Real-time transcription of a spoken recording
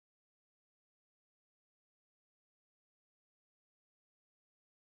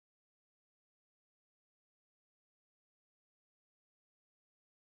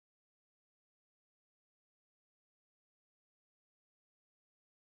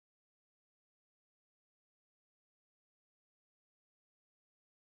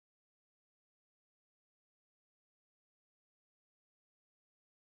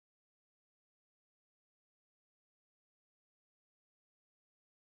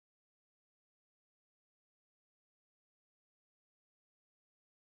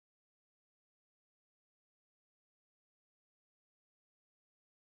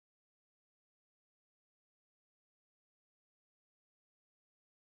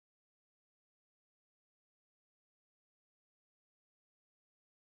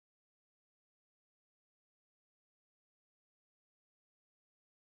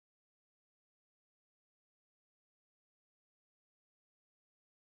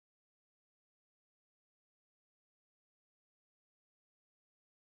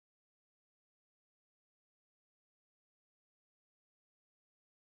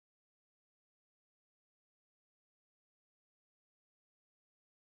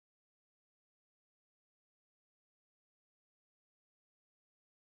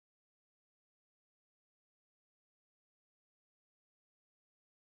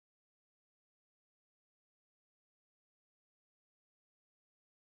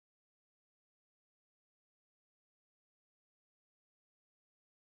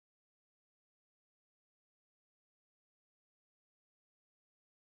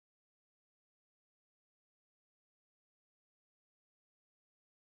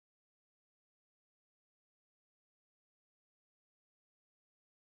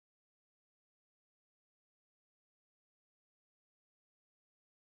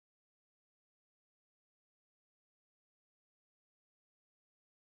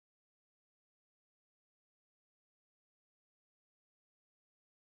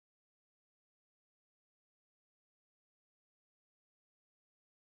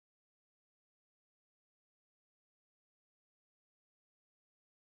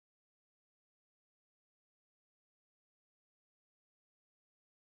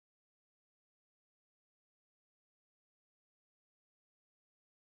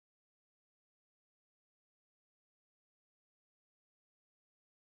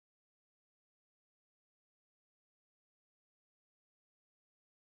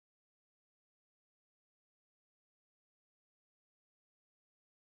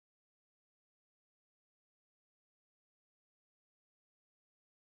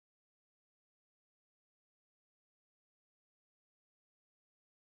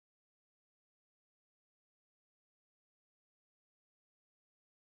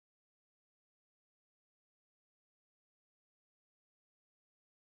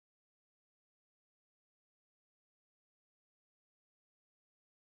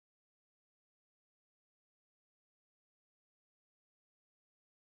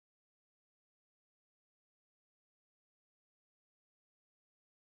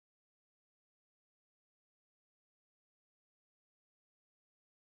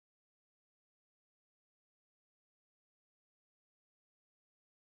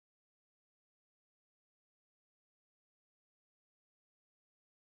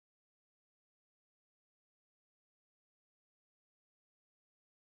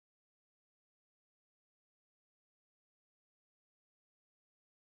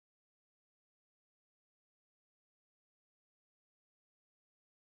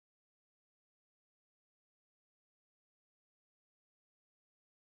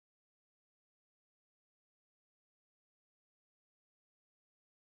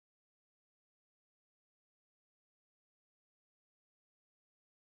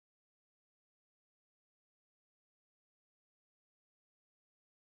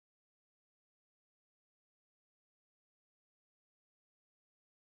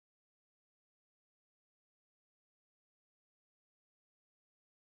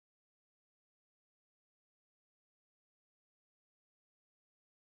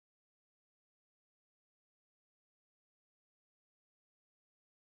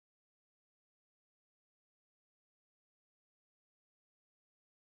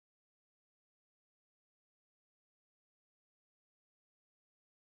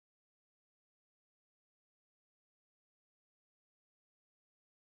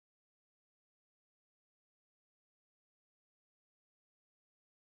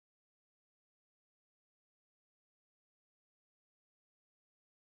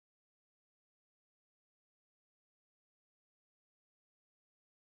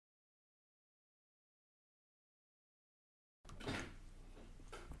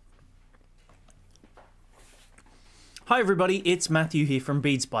Hi everybody, it's Matthew here from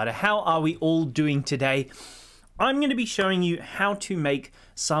Bead Spider. How are we all doing today? I'm going to be showing you how to make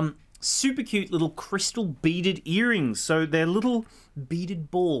some super cute little crystal beaded earrings. So they're little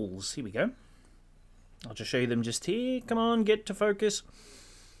beaded balls. Here we go. I'll just show you them just here. Come on, get to focus.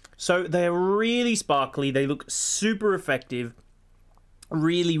 So they're really sparkly. They look super effective.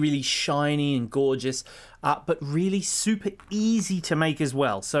 Really shiny and gorgeous, but really super easy to make as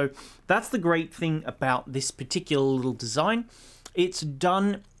well. So that's the great thing about this particular little design. It's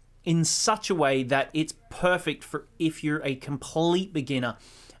done in such a way that it's perfect for if you're a complete beginner.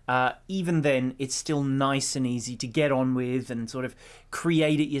 Even then, it's still nice and easy to get on with and sort of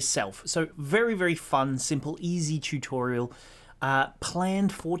create it yourself. So very fun, simple, easy tutorial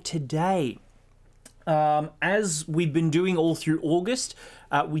planned for today. As we've been doing all through August,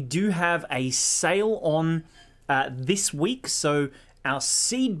 we do have a sale on this week. So our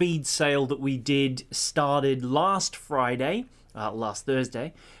seed bead sale that we did started last Thursday,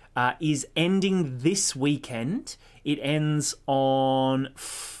 is ending this weekend. It ends on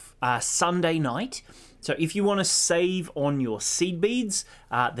Sunday night. So if you want to save on your seed beads,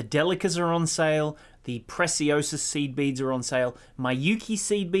 the Delicas are on sale. The Preciosa seed beads are on sale. Mayuki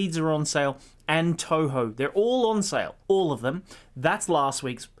seed beads are on sale. And Toho. They're all on sale. All of them. That's last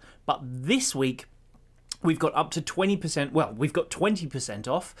week's. But this week, we've got up to 20%. Well, we've got 20%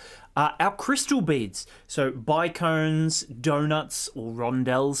 off our crystal beads. So bicones, donuts, or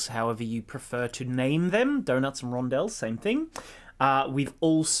rondelles, however you prefer to name them. Donuts and rondelles, same thing. We've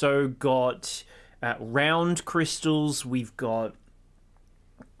also got round crystals. We've got...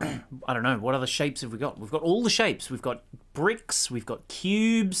 I don't know, what other shapes have we got? We've got all the shapes. We've got bricks, we've got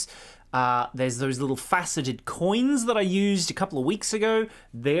cubes, there's those little faceted coins that I used a couple of weeks ago.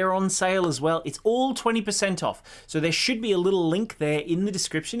 They're on sale as well. It's all 20% off. So there should be a little link there in the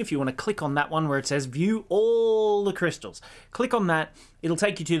description if you want to click on that one where it says view all the crystals. Click on that. It'll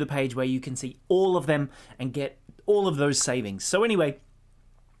take you to the page where you can see all of them and get all of those savings. So anyway,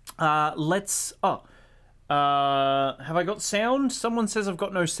 have I got sound? Someone says I've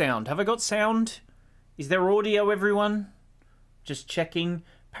got no sound. Have I got sound? Is there audio, everyone? Just checking.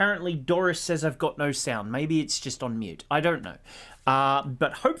 Apparently Doris says I've got no sound. Maybe it's just on mute. I don't know.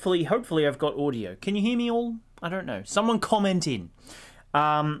 But hopefully I've got audio. Can you hear me all? I don't know. Someone comment in.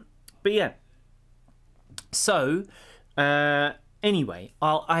 But yeah. So, anyway,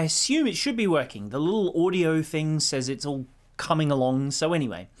 I assume it should be working. The little audio thing says it's all coming along. So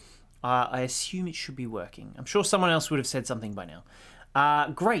anyway. I assume it should be working. I'm sure someone else would have said something by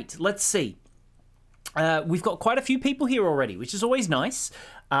now. Great, let's see. We've got quite a few people here already, which is always nice.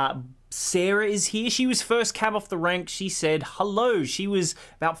 Sarah is here. She was first cab off the rank. She said hello. She was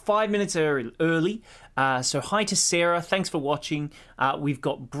about 5 minutes early. So hi to Sarah. Thanks for watching. We've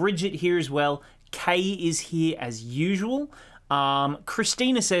got Bridget here as well. Kay is here as usual.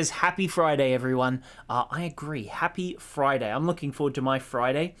 Christina says, happy Friday, everyone. I agree. Happy Friday. I'm looking forward to my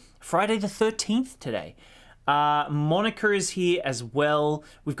Friday. Friday the 13th today. Monica is here as well.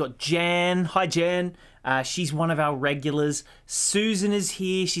 We've got Jan. Hi, Jan. She's one of our regulars. Susan is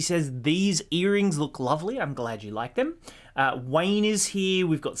here. She says, these earrings look lovely. I'm glad you like them. Wayne is here.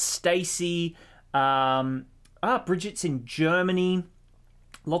 We've got Stacy. Bridget's in Germany.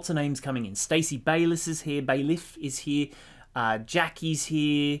 Lots of names coming in. Stacy Bayless is here. Bailiff is here. Jackie's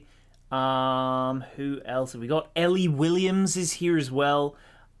here. Who else have we got? Ellie Williams is here as well.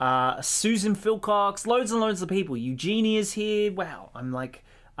 Susan Philcox, loads and loads of people. Eugenie is here. Wow, I'm like,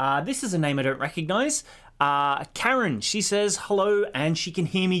 this is a name I don't recognize. Karen, she says hello and she can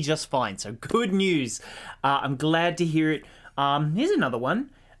hear me just fine. So good news. I'm glad to hear it. Here's another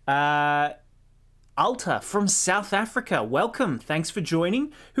one. Alta from South Africa. Welcome. Thanks for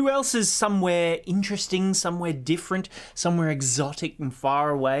joining. Who else is somewhere interesting, somewhere different, somewhere exotic and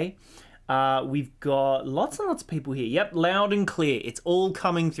far away? We've got lots and lots of people here. Yep, loud and clear. It's all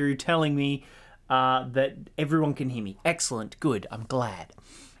coming through telling me that everyone can hear me. Excellent. Good. I'm glad.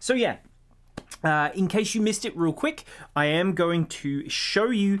 So yeah, in case you missed it real quick, I am going to show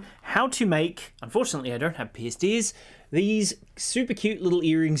you how to make, unfortunately I don't have pierced ears, these super cute little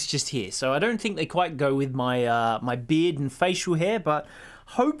earrings just here. So I don't think they quite go with my my beard and facial hair, but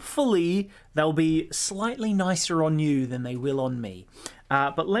hopefully they'll be slightly nicer on you than they will on me.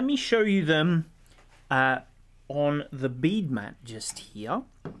 But let me show you them on the bead mat just here.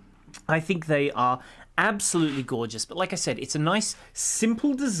 I think they are absolutely gorgeous. But like I said, it's a nice,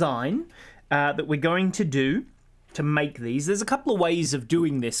 simple design that we're going to do to make these. There's a couple of ways of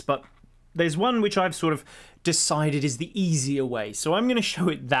doing this, but there's one which I've sort of decided is the easier way. So I'm going to show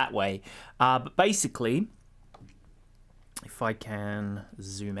it that way. But basically, if I can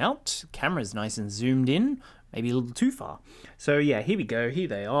zoom out, camera's nice and zoomed in. maybe a little too far. So yeah, here we go. Here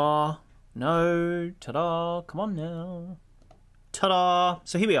they are. No, ta-da, come on now. Ta-da!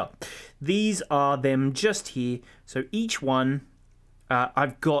 So here we are. These are them just here. So each one,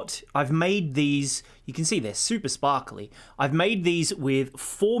 I've made these, you can see they're super sparkly. I've made these with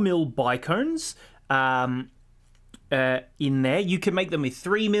 4mm bicones in there. You can make them with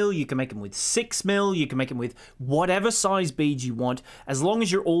 3mm, you can make them with 6mm, you can make them with whatever size beads you want, as long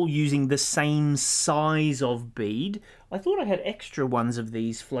as you're all using the same size of bead. I thought I had extra ones of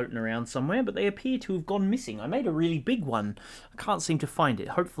these floating around somewhere, but they appear to have gone missing. I made a really big one. I can't seem to find it.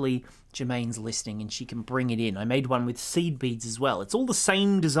 Hopefully Jermaine's listening and she can bring it in. I made one with seed beads as well. It's all the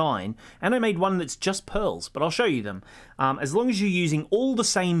same design, and I made one that's just pearls, but I'll show you them. As long as you're using all the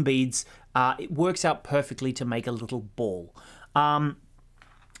same beads, it works out perfectly to make a little ball.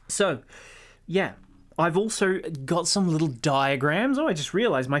 So, yeah. I've also got some little diagrams. Oh, I just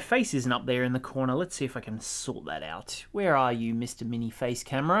realised my face isn't up there in the corner. Let's see if I can sort that out. Where are you, Mr. Mini Face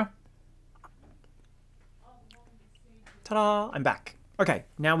Camera? Ta-da! I'm back. Okay,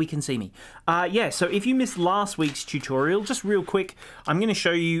 now we can see me. Yeah, so if you missed last week's tutorial, just real quick, I'm going to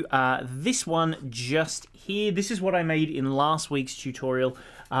show you this one just here. This is what I made in last week's tutorial.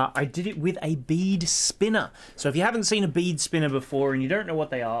 I did it with a bead spinner. So if you haven't seen a bead spinner before and you don't know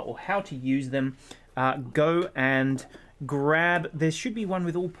what they are or how to use them, go and grab, there should be one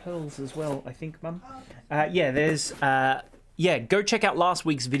with all pearls as well, I think, Mum. Yeah, there's, yeah, go check out last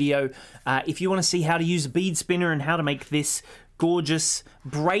week's video if you want to see how to use a bead spinner and how to make this gorgeous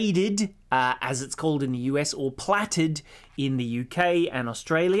braided, as it's called in the US, or plaited in the UK and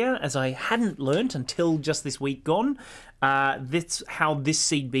Australia, as I hadn't learnt until just this week gone. That's how this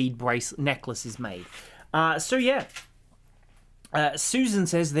seed bead necklace is made. So yeah. Susan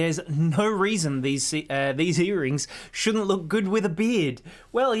says there's no reason these earrings shouldn't look good with a beard.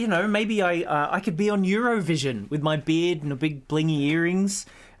 Well, you know, maybe I could be on Eurovision with my beard and a big blingy earrings,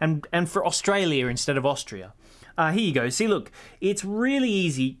 and for Australia instead of Austria. Here you go. See, look, it's really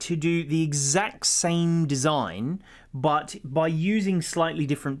easy to do the exact same design, but by using slightly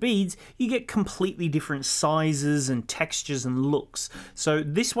different beads, you get completely different sizes and textures and looks. So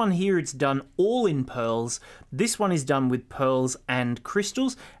this one here, it's done all in pearls. This one is done with pearls and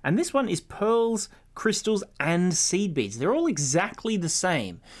crystals, and this one is pearls, crystals, and seed beads. They're all exactly the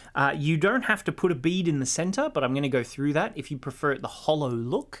same. You don't have to put a bead in the center, but I'm going to go through that if you prefer it the hollow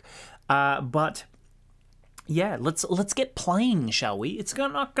look. But yeah, let's get playing, shall we? It's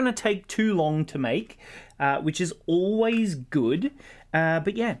not going to take too long to make, which is always good.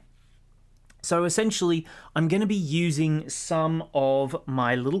 But yeah, so essentially, I'm going to be using some of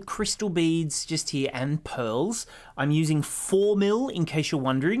my little crystal beads just here and pearls. I'm using 4mm, in case you're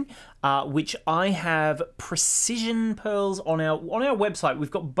wondering, which I have precision pearls on our website.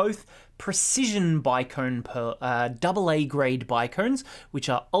 We've got both precision bicone pearl, AA grade bicones, which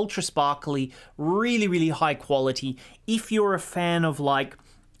are ultra sparkly, really, really high quality. If you're a fan of like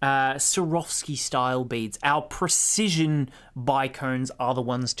Swarovski style beads, our precision bicones are the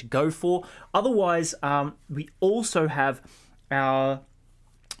ones to go for. Otherwise, we also have our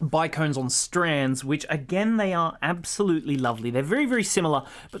bicones on strands, which again, they are absolutely lovely. They're very, very similar,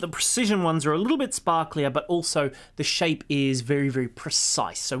 but the precision ones are a little bit sparklier, but also the shape is very, very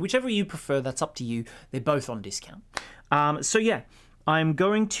precise. So whichever you prefer, that's up to you. They're both on discount. So yeah, I'm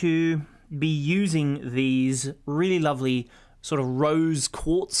going to be using these really lovely sort of rose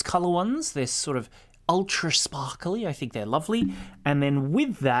quartz color ones. They're sort of ultra sparkly. I think they're lovely. And then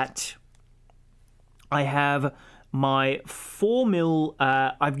with that, I have my 4mm,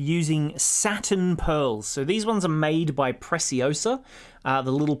 I'm using satin pearls. So these ones are made by Preciosa.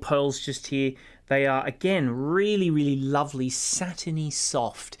 The little pearls just here, they are, again, really, really lovely, satiny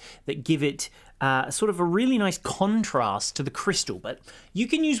soft, that give it sort of a really nice contrast to the crystal. But you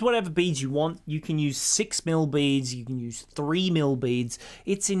can use whatever beads you want. You can use 6mm beads, you can use 3mm beads.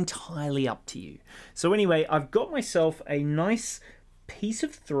 It's entirely up to you. So anyway, I've got myself a nice piece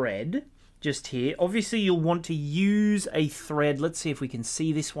of thread just here. Obviously, you'll want to use a thread. Let's see if we can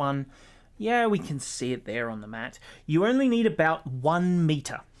see this one. Yeah, we can see it there on the mat. You only need about 1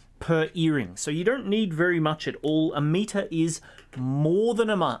 meter per earring, so you don't need very much at all. A meter is more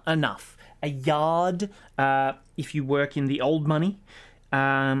than enough. A yard, if you work in the old money.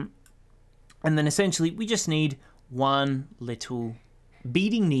 And then essentially, we just need one little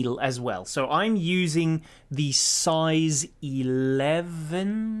beading needle as well. So I'm using the size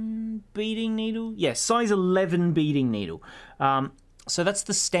 11 beading needle. Yes, size 11 beading needle. So that's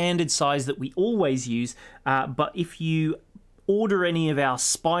the standard size that we always use. But if you order any of our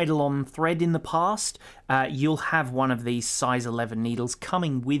Spider-Lon thread in the past, you'll have one of these size 11 needles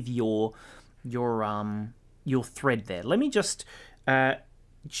coming with your your thread there. Let me just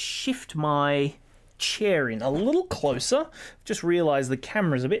shift my chair in a little closer. Just realized the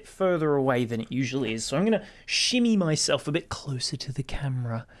camera's a bit further away than it usually is, so I'm going to shimmy myself a bit closer to the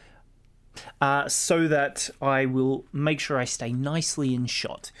camera so that I will make sure I stay nicely in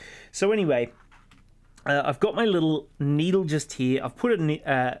shot. So anyway, I've got my little needle just here. I've put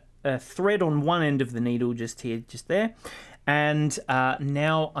a thread on one end of the needle just here, just there, and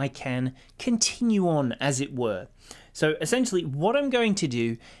now I can continue on, as it were. So essentially what I'm going to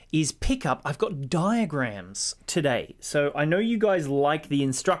do is pick up, I've got diagrams today. So I know you guys like the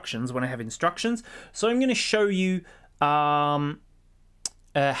instructions when I have instructions. So I'm going to show you how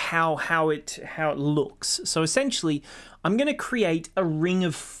it looks. So essentially I'm going to create a ring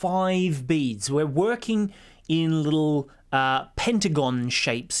of 5 beads. We're working in little pentagon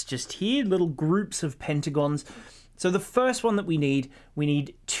shapes just here, little groups of pentagons. So the first one that we need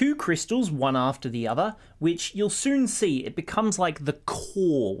 2 crystals, one after the other, which you'll soon see, it becomes like the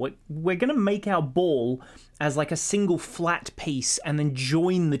core. We're going to make our ball as like a single flat piece and then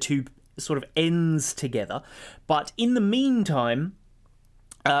join the 2 sort of ends together. But in the meantime,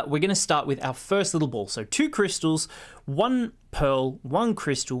 we're going to start with our first little ball. So 2 crystals, 1 pearl, 1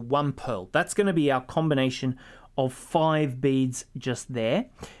 crystal, 1 pearl. That's going to be our combination of 5 beads just there.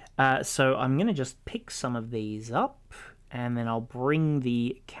 So I'm going to just pick some of these up, and then I'll bring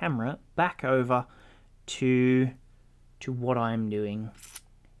the camera back over to what I'm doing.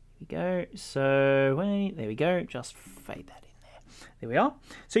 Here we go. So there we go. Just fade that in there. There we are.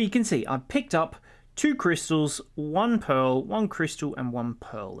 So you can see I've picked up 2 crystals, 1 pearl, 1 crystal, and 1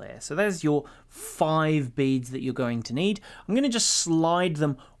 pearl there. So there's your 5 beads that you're going to need. I'm going to just slide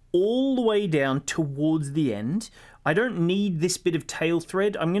them all the way down towards the end. I don't need this bit of tail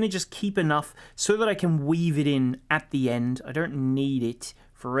thread. I'm going to just keep enough so that I can weave it in at the end. I don't need it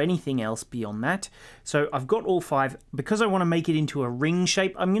for anything else beyond that. So I've got all 5. Because I want to make it into a ring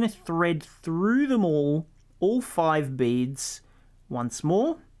shape, I'm going to thread through them all 5 beads once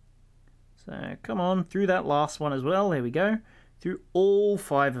more. So come on, through that last one as well. There we go. Through all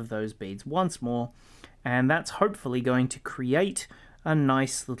 5 of those beads once more. And that's hopefully going to create a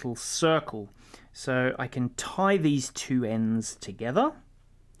nice little circle. So I can tie these 2 ends together,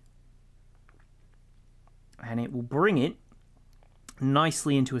 and it will bring it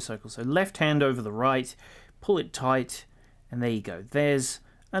nicely into a circle. So left hand over the right, pull it tight, and there you go. There's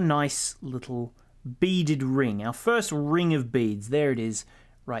a nice little beaded ring. Our first ring of beads. There it is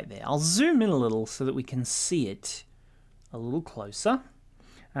right there. I'll zoom in a little so that we can see it a little closer.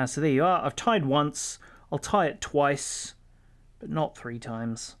 So there you are. I've tied once. I'll tie it twice, but not 3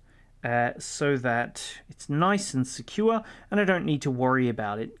 times. So that it's nice and secure, and I don't need to worry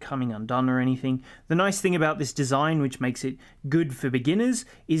about it coming undone or anything. The nice thing about this design, which makes it good for beginners,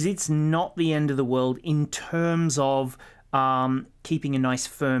 is it's not the end of the world in terms of keeping a nice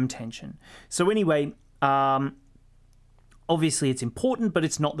firm tension. So anyway, obviously it's important, but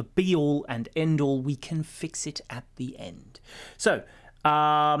it's not the be-all and end-all. We can fix it at the end. So,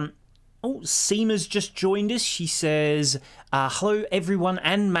 oh, Seema's just joined us. She says, hello everyone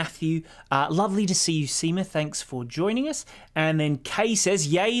and Matthew. Lovely to see you, Seema. Thanks for joining us. And then Kay says,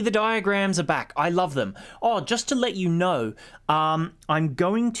 yay, the diagrams are back. I love them. Oh, just to let you know, I'm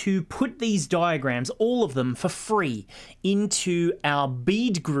going to put these diagrams, all of them, for free into our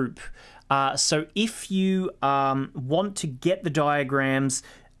bead group. So if you want to get the diagrams,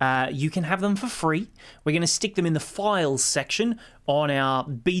 you can have them for free. We're going to stick them in the files section on our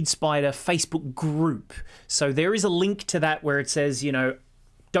Bead Spider Facebook group. So there is a link to that where it says, you know,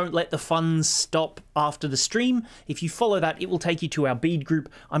 don't let the fun stop after the stream. If you follow that, it will take you to our bead group.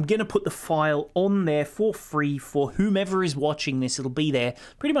 I'm going to put the file on there for free for whomever is watching this. It'll be there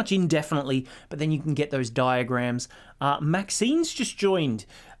pretty much indefinitely, but then you can get those diagrams. Maxine's just joined.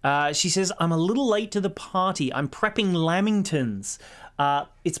 She says, I'm a little late to the party. I'm prepping lamingtons.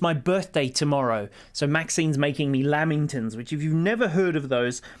 It's my birthday tomorrow, so Maxine's making me lamingtons, which if you've never heard of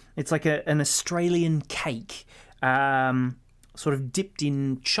those, it's like an Australian cake, sort of dipped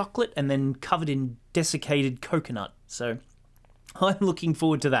in chocolate and then covered in desiccated coconut. So I'm looking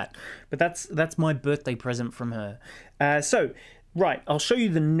forward to that. But that's my birthday present from her. So, right, I'll show you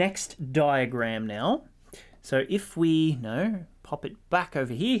the next diagram now. So if we, pop it back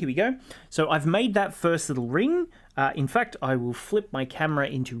over here. Here we go. So I've made that first little ring. In fact, I will flip my camera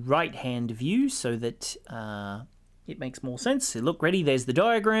into right-hand view so that it makes more sense. So look, ready? There's the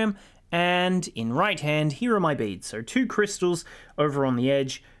diagram. And in right hand, here are my beads. So 2 crystals over on the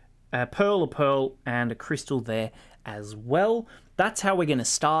edge, a pearl, and a crystal there as well. That's how we're going to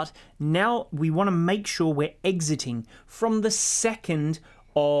start. Now we want to make sure we're exiting from the second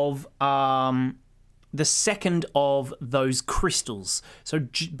of the second of those crystals. So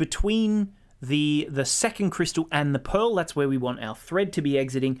between the second crystal and the pearl, that's where we want our thread to be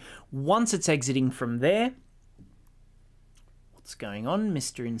exiting. Once it's exiting from there, what's going on,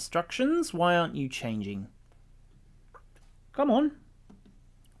 Mr. Instructions? Why aren't you changing? Come on.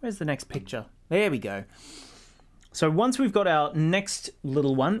 Where's the next picture? There we go. So once we've got our next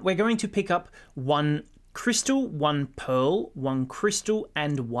little one, we're going to pick up one crystal, one pearl, one crystal,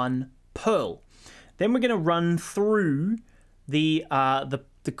 and one pearl. Then we're going to run through the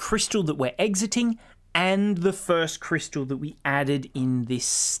crystal that we're exiting and the first crystal that we added in this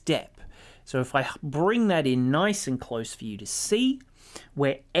step. So if I bring that in nice and close for you to see,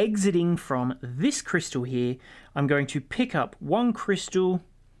 we're exiting from this crystal here. I'm going to pick up one crystal,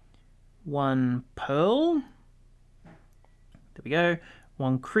 one pearl, there we go,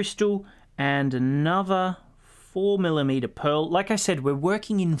 one crystal, and another 4mm pearl. Like I said, we're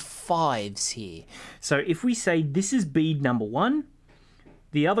working in fives here. So if we say this is bead number 1,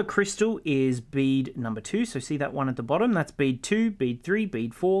 the other crystal is bead number 2. So see that one at the bottom? That's bead 2, bead 3,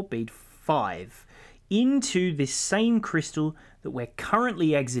 bead 4, bead 5. Into this same crystal that we're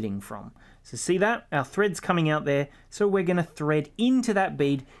currently exiting from. So see that? Our thread's coming out there. So we're going to thread into that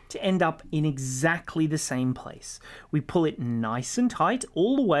bead to end up in exactly the same place. We pull it nice and tight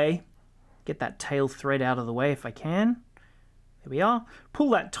all the way. Get that tail thread out of the way if I can. There we are.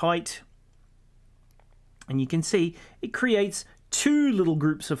 Pull that tight. And you can see it creates 2 little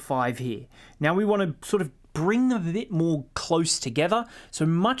groups of 5 here. Now we want to sort of bring them a bit more close together. So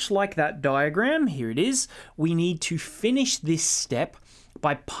much like that diagram, here it is, we need to finish this step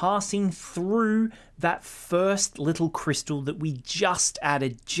by passing through that first little crystal that we just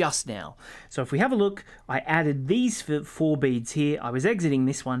added just now. So if we have a look, I added these 4 beads here. I was exiting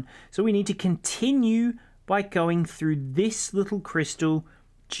this one. So we need to continue by going through this little crystal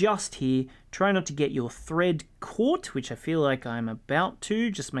just here. Try not to get your thread caught, which I feel like I'm about to.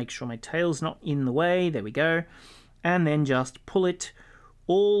 Just make sure my tail's not in the way. There we go. And then just pull it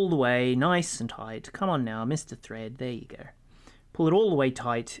all the way nice and tight. Come on now, Mr. Thread. There you go. Pull it all the way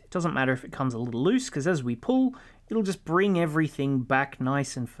tight. It doesn't matter if it comes a little loose, because as we pull, it'll just bring everything back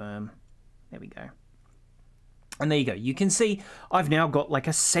nice and firm. There we go. And there you go. You can see I've now got like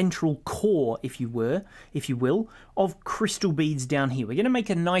a central core, if you will, of crystal beads down here. We're going to make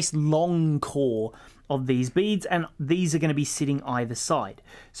a nice long core of these beads, and these are going to be sitting either side.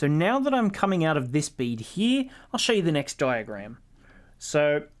 So now that I'm coming out of this bead here, I'll show you the next diagram.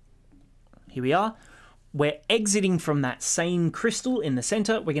 So here we are. We're exiting from that same crystal in the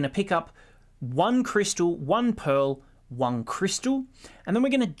center. We're going to pick up one crystal, one pearl, one crystal, and then we're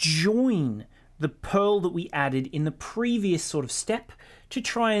going to join the pearl that we added in the previous sort of step to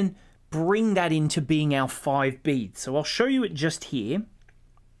try and bring that into being our 5 beads. So I'll show you it just here.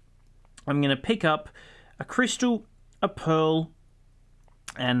 I'm going to pick up a crystal, a pearl,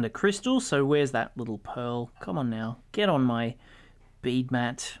 and a crystal. So where's that little pearl? Come on now, get on my bead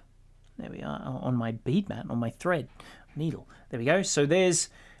mat. There we are, on my bead mat, on my thread needle. There we go. So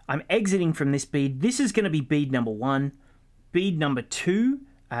I'm exiting from this bead. This is going to be bead number 1. Bead number 2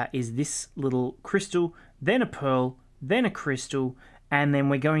 is this little crystal, then a pearl, then a crystal, and then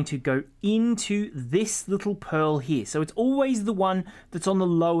we're going to go into this little pearl here. So it's always the one that's on the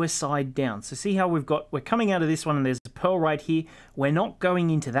lower side down. So see how we're coming out of this one and there's a pearl right here. We're not going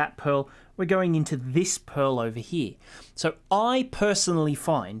into that pearl. We're going into this pearl over here. So I personally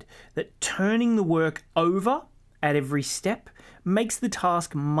find that turning the work over at every step makes the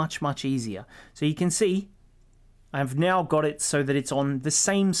task much, much easier. So you can see I've now got it so that it's on the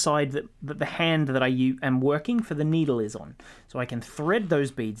same side that the hand that I am working for the needle is on. So I can thread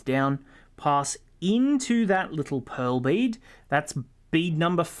those beads down, pass into that little pearl bead. That's bead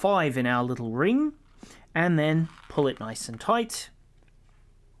number 5 in our little ring. And then pull it nice and tight.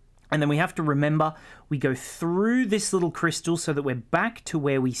 And then we have to remember, we go through this little crystal so that we're back to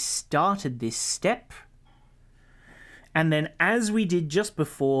where we started this step. And then as we did just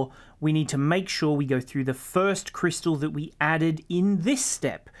before, we need to make sure we go through the first crystal that we added in this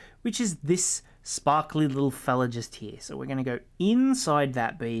step, which is this sparkly little fella just here. So we're going to go inside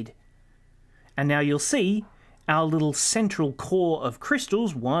that bead. And now you'll see our little central core of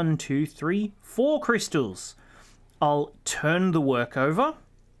crystals. 1, 2, 3, 4 crystals. I'll turn the work over.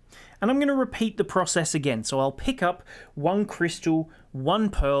 And I'm going to repeat the process again. So I'll pick up one crystal, one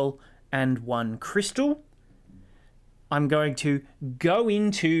pearl, and one crystal. I'm going to go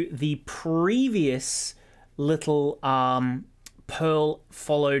into the previous little pearl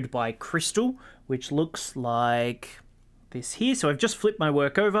followed by crystal, which looks like this here. So I've just flipped my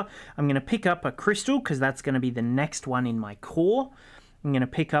work over. I'm going to pick up a crystal because that's going to be the next one in my core. I'm going to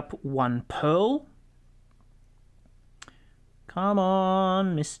pick up one pearl. Come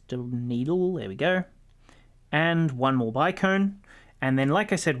on, Mr. Needle. There we go. And one more bicone. And then,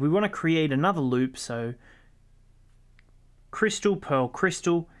 like I said, we want to create another loop. So crystal, pearl,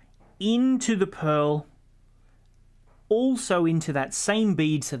 crystal, into the pearl, also into that same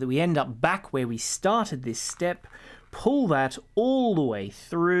bead so that we end up back where we started this step. Pull that all the way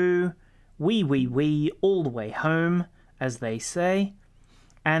through, all the way home, as they say.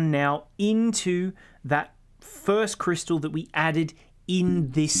 And now into that first crystal that we added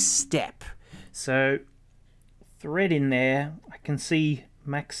in this step. So thread in there. I can see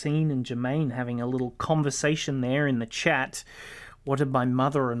Maxine and Jermaine having a little conversation there in the chat. What are my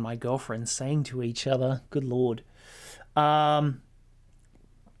mother and my girlfriend saying to each other? Good Lord. There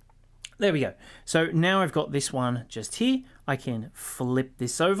we go. So now I've got this one just here. I can flip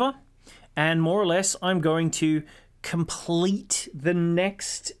this over and more or less I'm going to complete the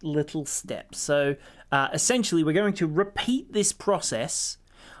next little step. So essentially we're going to repeat this process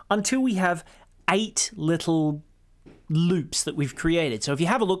until we have 8 little loops that we've created. So if you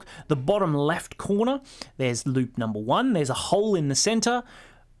have a look, the bottom left corner, there's loop number 1. There's a hole in the center.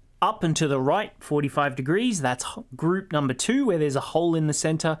 Up and to the right, 45 degrees. That's group number 2, where there's a hole in the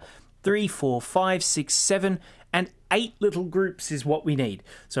center. 3, 4, 5, 6, 7, and 8 little groups is what we need.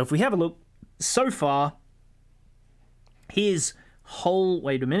 So if we have a look, so far, here's whole...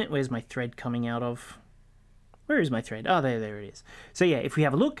 Wait a minute, where's my thread coming out of? Where is my thread? Oh, there it is. So yeah, if we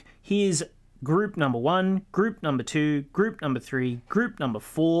have a look, here's group number 1, group number 2, group number 3, group number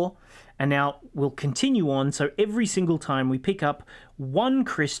 4, and now we'll continue on. So every single time we pick up 1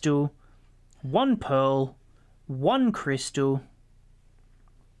 crystal, 1 pearl, 1 crystal,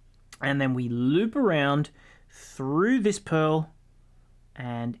 and then we loop around through this pearl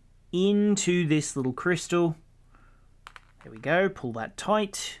and into this little crystal. There we go, pull that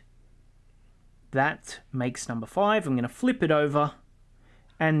tight. That makes number 5. I'm going to flip it over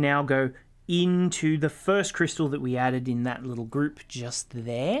and now go into the first crystal that we added in that little group just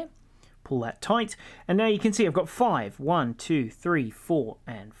there. Pull that tight. And now you can see I've got 5. 1, 2, 3, 4,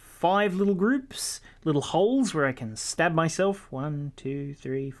 and 5 little groups, little holes where I can stab myself. 1, 2,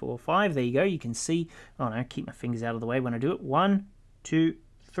 3, 4, 5. There you go. You can see. Oh no, keep my fingers out of the way when I do it. 1, 2,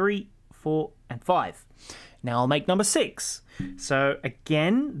 3, 4, and 5. Now I'll make number 6. So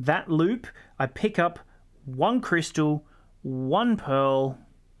again, that loop, I pick up 1 crystal, 1 pearl,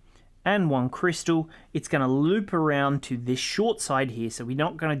 and 1 crystal. It's going to loop around to this short side here, so we're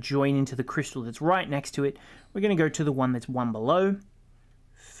not going to join into the crystal that's right next to it. We're going to go to the one that's one below,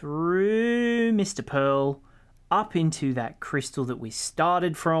 through Mr. Pearl, up into that crystal that we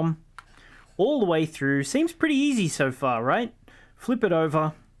started from, all the way through. Seems pretty easy so far, right? Flip it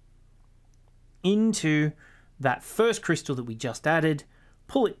over into that first crystal that we just added,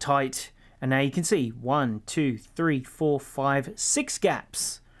 pull it tight, and now you can see 1, 2, 3, 4, 5, 6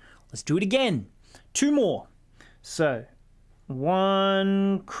 gaps. Let's do it again. 2 more. So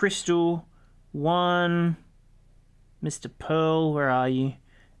 1 crystal, 1 Mr. Pearl, where are you?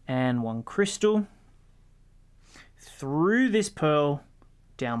 And 1 crystal. Through this pearl,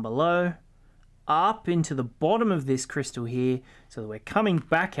 down below, up into the bottom of this crystal here, so that we're coming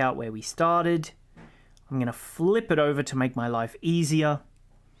back out where we started. I'm going to flip it over to make my life easier.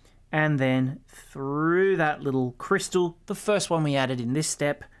 And then through that little crystal, the first one we added in this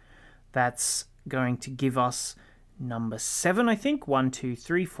step, that's going to give us number 7, I think. 1, 2,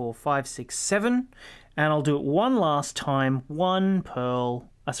 3, 4, 5, 6, 7. And I'll do it one last time. 1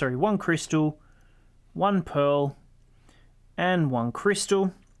 crystal, 1 pearl, and 1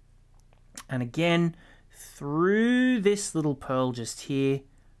 crystal. And again, through this little pearl just here,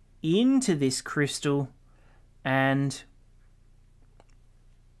 into this crystal, and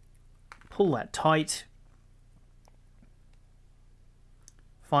pull that tight.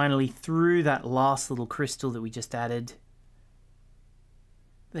 Finally, through that last little crystal that we just added.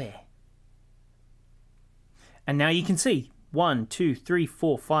 There. And now you can see 1, 2, 3,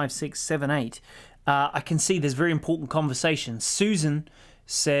 4, 5, 6, 7, 8. I can see there's very important conversation. Susan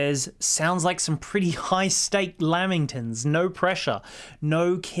says, sounds like some pretty high-stake lamingtons. No pressure.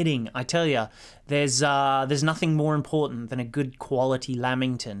 No kidding. I tell you, there's nothing more important than a good quality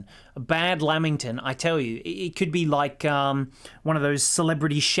lamington. A bad lamington, I tell you, it could be like one of those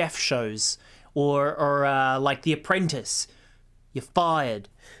celebrity chef shows or like The Apprentice. You're fired.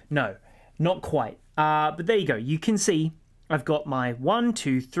 No, not quite. But there you go. You can see I've got my 1,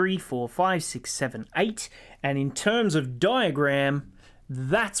 2, 3, 4, 5, 6, 7, 8. And in terms of diagram,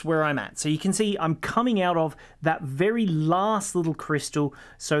 that's where I'm at. So you can see I'm coming out of that very last little crystal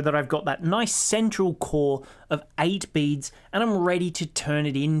so that I've got that nice central core of 8 beads, and I'm ready to turn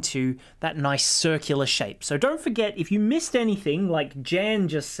it into that nice circular shape. So don't forget, if you missed anything, like Jan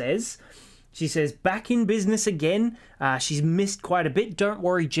just says, she says, back in business again. She's missed quite a bit. Don't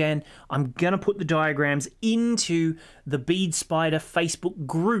worry, Jan. I'm going to put the diagrams into the Bead Spider Facebook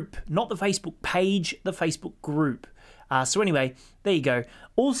group. Not the Facebook page, the Facebook group. So anyway, there you go.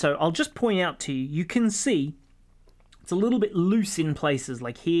 Also, I'll just point out to you, you can see it's a little bit loose in places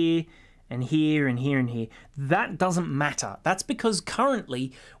like here and here and here and here. That doesn't matter. That's because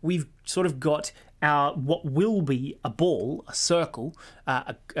currently we've sort of got our what will be a ball, a circle,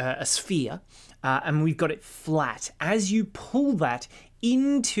 a sphere, and we've got it flat. As you pull that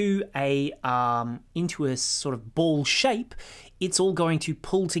into a sort of ball shape, it's all going to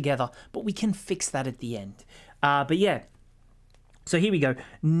pull together, but we can fix that at the end. But yeah, so here we go.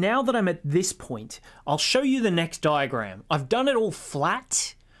 Now that I'm at this point, I'll show you the next diagram. I've done it all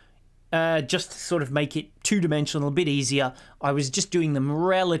flat, just to sort of make it two-dimensional, a bit easier. I was just doing them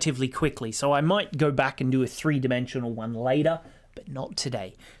relatively quickly, so I might go back and do a three-dimensional one later, but not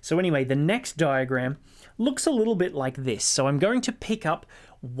today. So anyway, the next diagram looks a little bit like this. So I'm going to pick up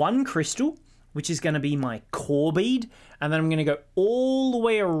one crystal, which is going to be my core bead, and then I'm going to go all the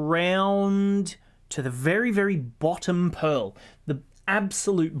way around to the very, very bottom pearl, the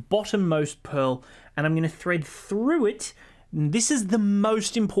absolute bottommost pearl, and I'm going to thread through it. This is the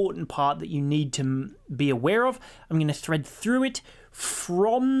most important part that you need to be aware of. I'm going to thread through it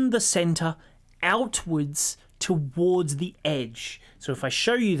from the center outwards towards the edge. So if I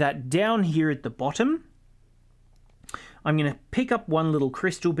show you that down here at the bottom, I'm going to pick up one little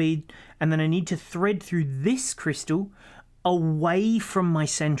crystal bead, and then I need to thread through this crystal away from my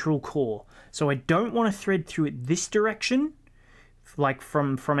central core. So I don't want to thread through it this direction, like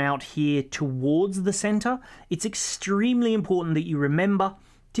from out here towards the center. It's extremely important that you remember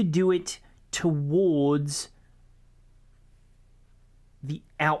to do it towards the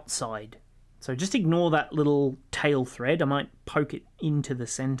outside. So just ignore that little tail thread. I might poke it into the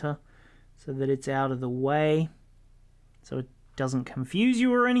center so that it's out of the way, so it doesn't confuse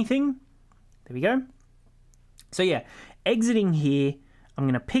you or anything. There we go. So yeah, exiting here, I'm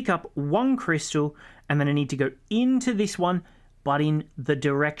going to pick up one crystal, and then I need to go into this one, but in the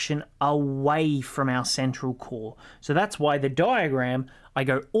direction away from our central core. So that's why the diagram, I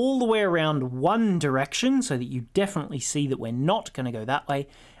go all the way around one direction so that you definitely see that we're not going to go that way,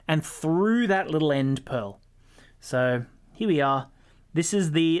 and through that little end pearl. So here we are. This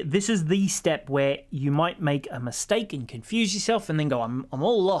is the step where you might make a mistake and confuse yourself and then go, I'm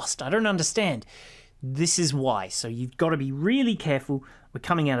all lost, I don't understand. This is why. So you've got to be really careful. We're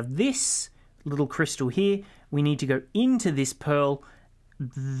coming out of this little crystal here. We need to go into this pearl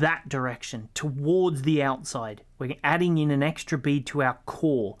that direction, towards the outside. We're adding in an extra bead to our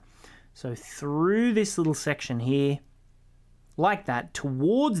core. So through this little section here, like that,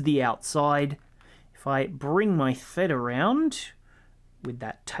 towards the outside. If I bring my thread around with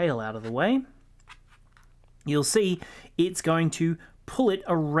that tail out of the way, you'll see it's going to pull it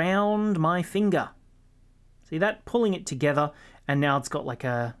around my finger. See that? Pulling it together, and now it's got like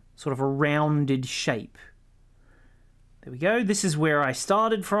a sort of a rounded shape. There we go. This is where I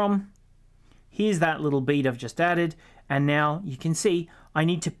started from. Here's that little bead I've just added, and now you can see I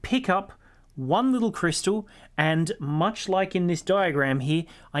need to pick up one little crystal, and much like in this diagram here,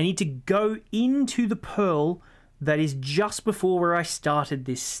 I need to go into the pearl that is just before where I started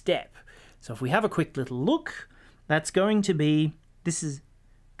this step. So if we have a quick little look, that's going to be, this is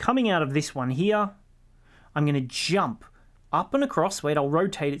coming out of this one here. I'm going to jump up and across. Wait, I'll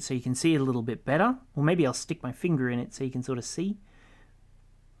rotate it so you can see it a little bit better. Or maybe I'll stick my finger in it so you can sort of see.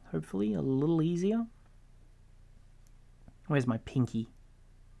 Hopefully a little easier. Where's my pinky?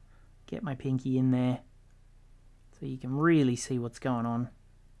 Get my pinky in there so you can really see what's going on,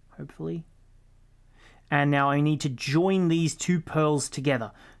 hopefully. And now I need to join these two pearls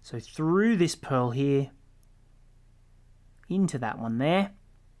together. So through this pearl here, into that one there.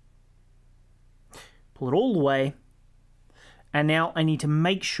 Pull it all the way. And now I need to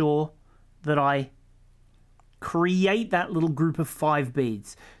make sure that I create that little group of 5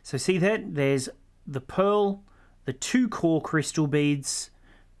 beads. So see that? There's the pearl, the 2 core crystal beads,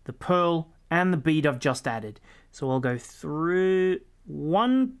 the pearl, and the bead I've just added. So I'll go through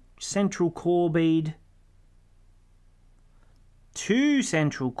one central core bead, 2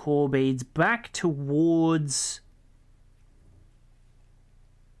 central core beads, back towards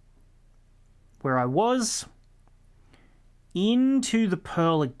where I was, into the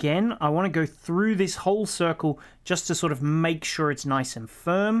pearl again. I want to go through this whole circle just to sort of make sure it's nice and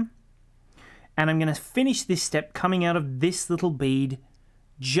firm. And I'm going to finish this step coming out of this little bead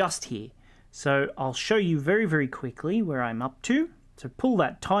just here. So I'll show you very, very quickly where I'm up to. So pull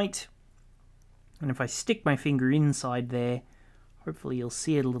that tight. And if I stick my finger inside there, hopefully you'll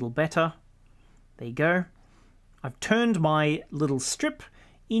see it a little better. There you go. I've turned my little strip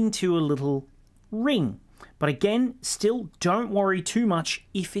into a little ring. But again, still don't worry too much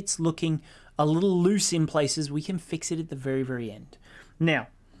if it's looking a little loose in places. We can fix it at the very, very end. Now,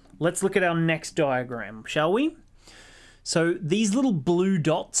 let's look at our next diagram, shall we? So these little blue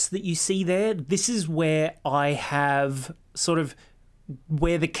dots that you see there, this is where I have sort of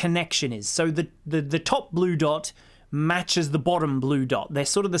where the connection is. So the top blue dot matches the bottom blue dot. They're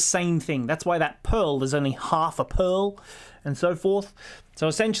sort of the same thing. That's why that pearl is only half a pearl and so forth. So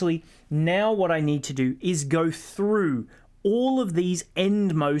essentially, now what I need to do is go through all of these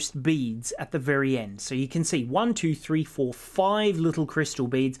endmost beads at the very end. So you can see 1, 2, 3, 4, 5 little crystal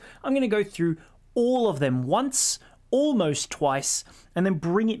beads. I'm going to go through all of them once, almost twice, and then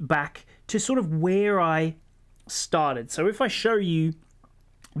bring it back to sort of where I started. So if I show you,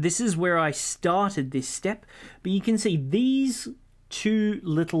 this is where I started this step, but you can see these two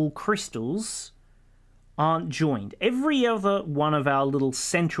little crystals aren't joined. Every other one of our little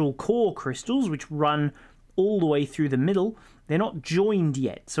central core crystals, which run all the way through the middle, they're not joined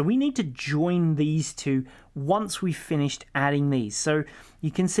yet. So we need to join these two once we've finished adding these. So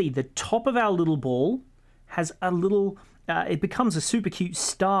you can see the top of our little ball has a little, it becomes a super cute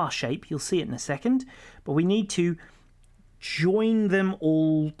star shape. You'll see it in a second. But we need to join them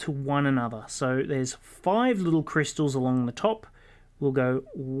all to one another. So there's 5 little crystals along the top. We'll go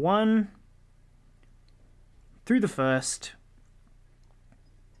 1 through the first,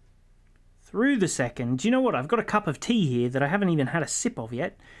 through the second. Do you know what? I've got a cup of tea here that I haven't even had a sip of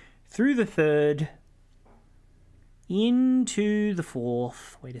yet. Through the third, into the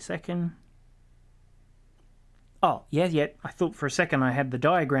fourth. Wait a second. Oh, yeah. I thought for a second I had the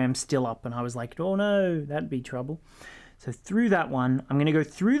diagram still up and I was like, oh no, that'd be trouble. So through that one, I'm going to go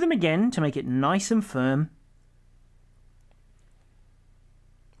through them again to make it nice and firm.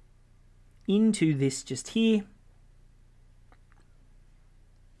 Into this just here.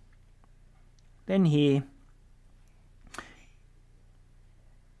 Then here.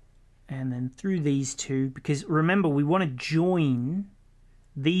 And then through these two, because remember we want to join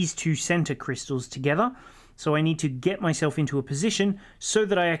these two center crystals together. So I need to get myself into a position so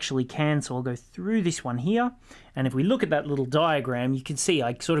that I actually can. So I'll go through this one here. And if we look at that little diagram, you can see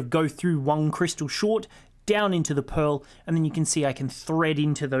I sort of go through one crystal short, down into the pearl, and then you can see I can thread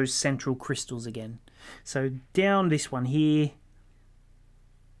into those central crystals again. So down this one here,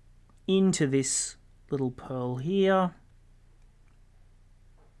 into this little pearl here.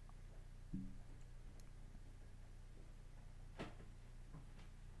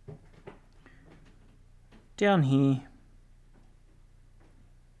 Down here.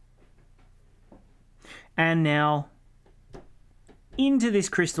 And now into this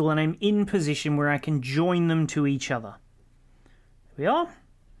crystal, and I'm in position where I can join them to each other. There we are.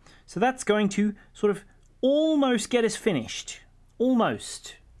 So that's going to sort of almost get us finished.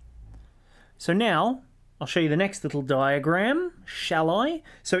 Almost. So now I'll show you the next little diagram, shall I?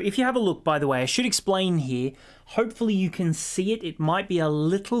 So if you have a look, by the way, I should explain here. Hopefully you can see it. It might be a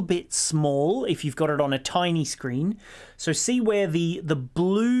little bit small if you've got it on a tiny screen. So see where the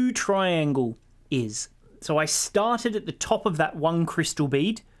blue triangle is. So I started at the top of that one crystal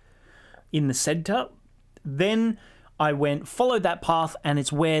bead in the center. Then I followed that path, and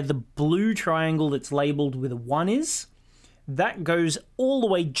it's where the blue triangle that's labeled with a 1 is. That goes all the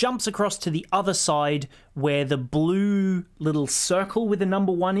way, jumps across to the other side where the blue little circle with the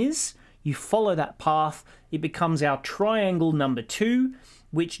number 1 is. You follow that path, it becomes our triangle number 2,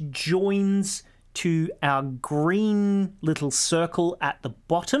 which joins to our green little circle at the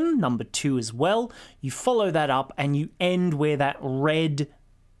bottom, number 2 as well. You follow that up and you end where that red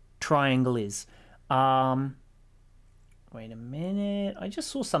triangle is. Wait a minute, I just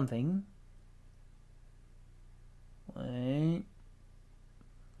saw something. Wait.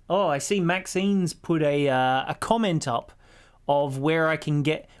 Oh, I see Maxine's put a comment up of where I can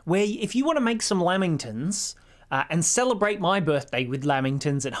get, where if you want to make some lamingtons and celebrate my birthday with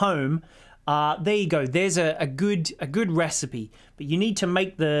lamingtons at home, there you go. There's a good recipe, but you need to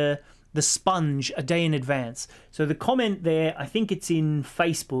make the sponge a day in advance. So the comment there, I think it's in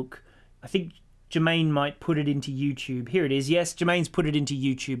Facebook. I think Jermaine might put it into YouTube. Here it is. Yes, Jermaine's put it into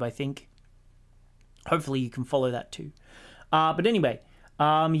YouTube, I think. Hopefully you can follow that too. But anyway,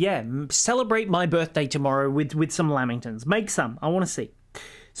 Yeah, celebrate my birthday tomorrow with some lamingtons. Make some. I want to see.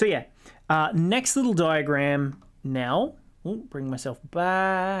 So yeah, next little diagram now. Ooh, bring myself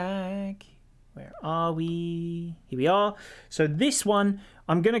back. Where are we? Here we are. So this one,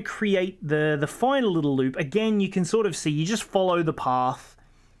 I'm going to create the final little loop. Again, you can sort of see, you just follow the path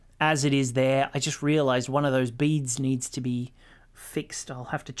as it is there. I just realized one of those beads needs to be fixed. I'll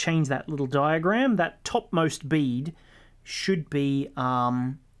have to change that little diagram. That topmost bead should be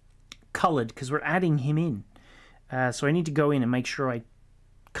colored because we're adding him in. So I need to go in and make sure I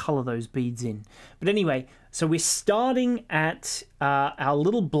color those beads in. But anyway, so we're starting at our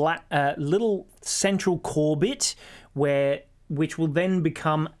little black little central core bit which will then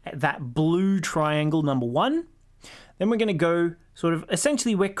become that blue triangle number 1. Then we're going to go sort of,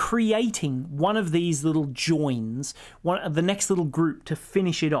 essentially we're creating one of these little joins, one of the next little group to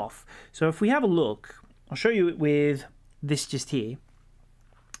finish it off. So if we have a look, I'll show you it with this just here.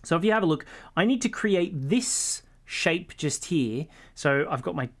 So if you have a look, I need to create this shape just here. So I've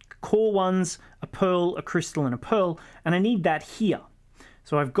got my core ones, a pearl, a crystal, and a pearl, and I need that here.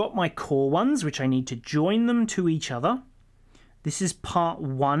 So I've got my core ones, which I need to join them to each other. This is part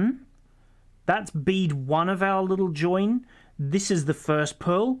 1. That's bead 1 of our little join. This is the first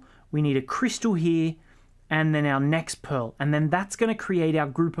pearl. We need a crystal here, and then our next pearl. And then that's going to create our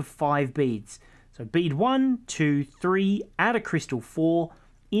group of 5 beads. So bead 1, 2, 3, add a crystal 4,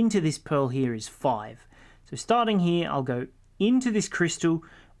 into this pearl here is 5. So starting here, I'll go into this crystal,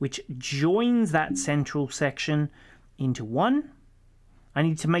 which joins that central section into 1. I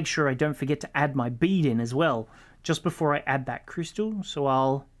need to make sure I don't forget to add my bead in as well, just before I add that crystal.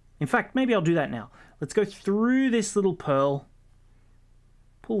 So in fact, maybe I'll do that now. Let's go through this little pearl,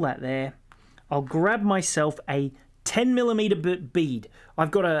 pull that there. I'll grab myself a 10mm bead.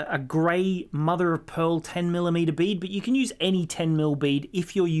 I've got a grey mother of pearl 10mm bead, but you can use any 10mm bead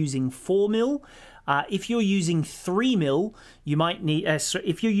if you're using 4mm. If you're using 3mm, you might need.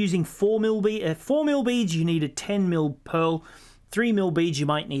 If you're using 4mm beads, you need a 10mm pearl. 3mm beads, you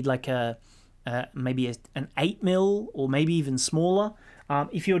might need like maybe an 8mm or maybe even smaller.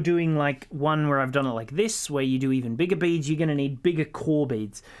 If you're doing like one where I've done it like this, where you do even bigger beads, you're going to need bigger core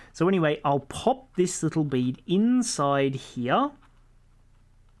beads. So anyway, I'll pop this little bead inside here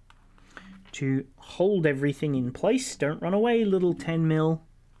to hold everything in place. Don't run away, little 10mm.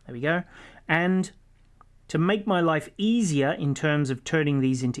 There we go. And to make my life easier in terms of turning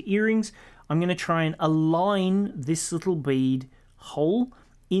these into earrings, I'm going to try and align this little bead hole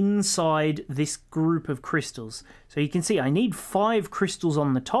inside this group of crystals. So you can see I need 5 crystals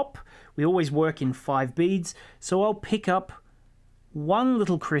on the top. We always work in 5 beads. So I'll pick up one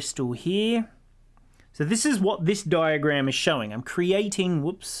little crystal here. So this is what this diagram is showing. I'm creating,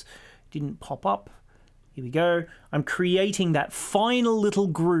 whoops, didn't pop up. Here we go. I'm creating that final little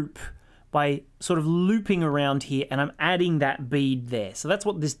group by sort of looping around here, and I'm adding that bead there. So that's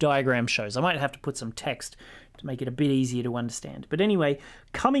what this diagram shows. I might have to put some text to make it a bit easier to understand. But anyway,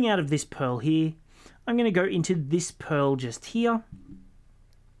 coming out of this pearl here, I'm going to go into this pearl just here.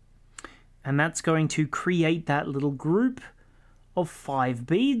 And that's going to create that little group of 5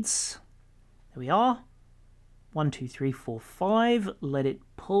 beads. There we are. 1, 2, 3, 4, 5. Let it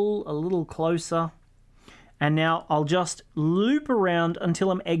pull a little closer. And now I'll just loop around until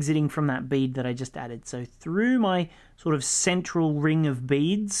I'm exiting from that bead that I just added. So through my sort of central ring of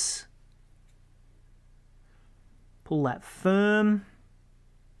beads, pull that firm,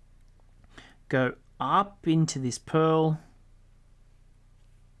 go up into this pearl,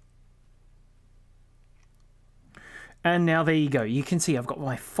 and now there you go. You can see I've got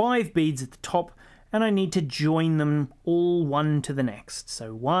my 5 beads at the top, and I need to join them all one to the next.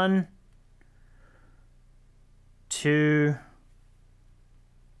 So 1, 2,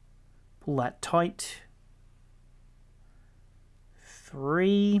 pull that tight,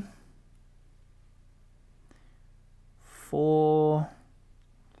 3, 4.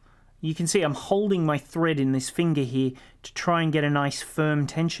 You can see I'm holding my thread in this finger here to try and get a nice firm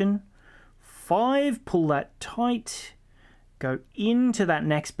tension. 5, pull that tight, go into that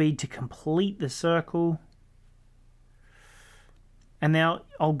next bead to complete the circle. And now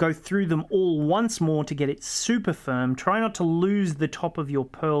I'll go through them all once more to get it super firm. Try not to lose the top of your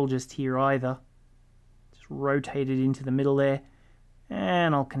pearl just here either. Just rotate it into the middle there.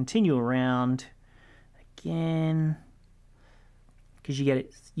 And I'll continue around again. Because you get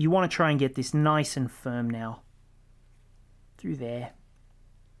it, you want to try and get this nice and firm now. Through there.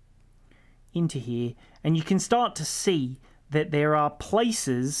 Into here. And you can start to see that there are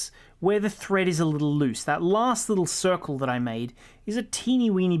places where the thread is a little loose. That last little circle that I made is a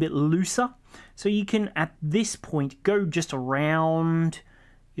teeny weeny bit looser. So you can, at this point, go just around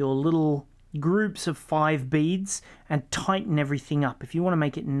your little groups of 5 beads and tighten everything up if you want to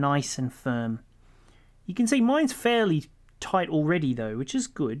make it nice and firm. You can see mine's fairly tight already though, which is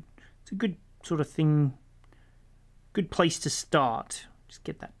good. It's a good sort of thing, good place to start. Just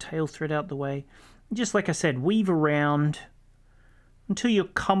get that tail thread out the way. Just like I said, weave around until you're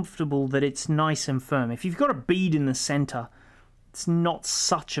comfortable that it's nice and firm. If you've got a bead in the center, it's not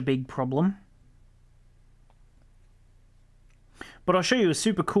such a big problem. But I'll show you a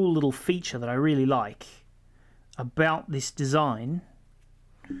super cool little feature that I really like about this design,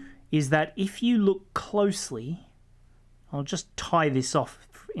 is that if you look closely, I'll just tie this off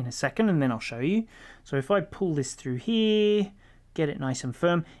in a second and then I'll show you. So if I pull this through here, get it nice and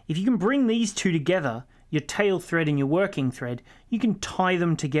firm, if you can bring these two together, your tail thread and your working thread, you can tie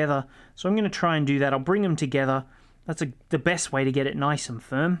them together. So I'm going to try and do that. I'll bring them together. That's the best way to get it nice and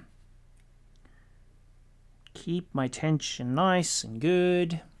firm. Keep my tension nice and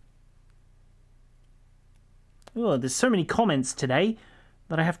good. Oh, there's so many comments today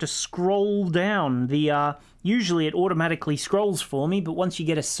that I have to scroll down. Usually it automatically scrolls for me, but once you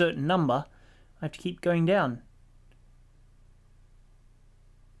get a certain number, I have to keep going down.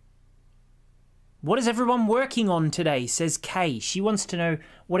 What is everyone working on today, says Kay. She wants to know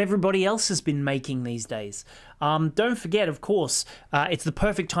what everybody else has been making these days. Don't forget, of course, it's the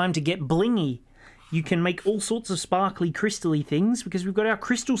perfect time to get blingy. You can make all sorts of sparkly, crystally things because we've got our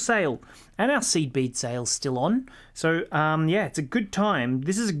crystal sale and our seed bead sale still on. So, yeah, it's a good time.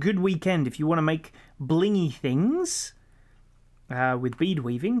 This is a good weekend if you want to make blingy things with bead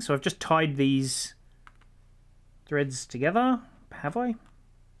weaving. So I've just tied these threads together. Have I?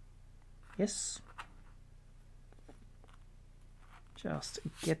 Yes. Just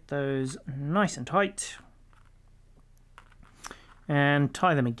get those nice and tight. And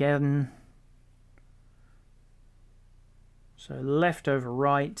tie them again. So left over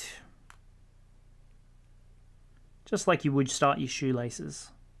right. Just like you would start your shoelaces.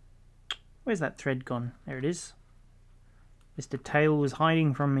 Where's that thread gone? There it is. Mr. Tail was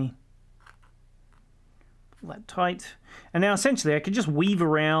hiding from me. Pull that tight. And now essentially I can just weave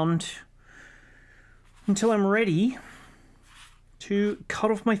around until I'm ready to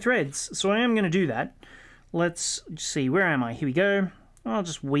cut off my threads. So I am going to do that. Let's see, where am I? Here we go. I'll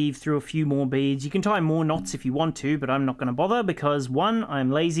just weave through a few more beads. You can tie more knots if you want to, but I'm not going to bother because 1,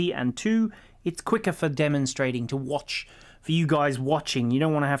 I'm lazy, and 2, it's quicker for demonstrating, to watch, for you guys watching. You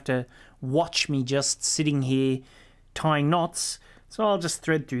don't want to have to watch me just sitting here tying knots. So I'll just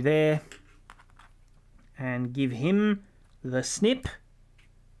thread through there and give him the snip.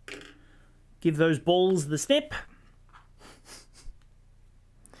 Give those balls the snip.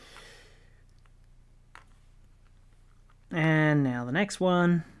 And now the next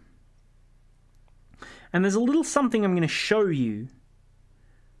one. And there's a little something I'm going to show you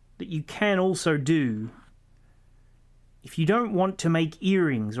that you can also do if you don't want to make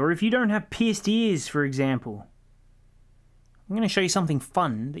earrings, or if you don't have pierced ears, for example. I'm going to show you something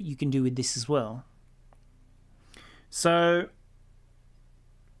fun that you can do with this as well. So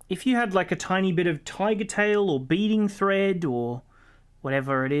if you had like a tiny bit of tiger tail or beading thread or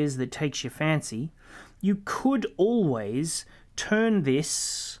whatever it is that takes your fancy, you could always turn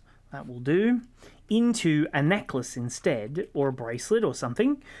this, that will do, into a necklace instead, or a bracelet or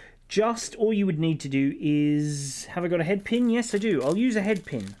something. Just all you would need to do is... Have I got a head pin? Yes, I do. I'll use a head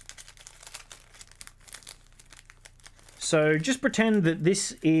pin. So just pretend that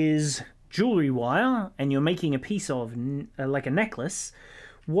this is jewellery wire and you're making a piece of like a necklace.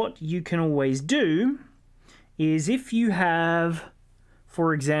 What you can always do is, if you have,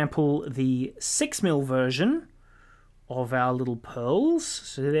 for example, the 6mm version of our little pearls.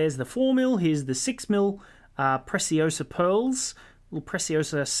 So there's the 4mm, here's the 6mm Preciosa pearls, little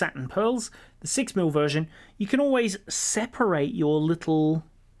Preciosa satin pearls. The 6mm version, you can always separate your little...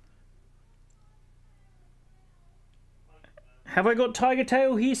 Have I got tiger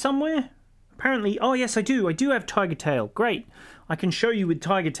tail here somewhere? Apparently, oh yes I do. I do have tiger tail. Great. I can show you with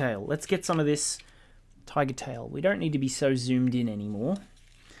tiger tail. Let's get some of this tiger tail. We don't need to be so zoomed in anymore.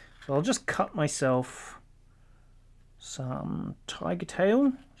 So I'll just cut myself some tiger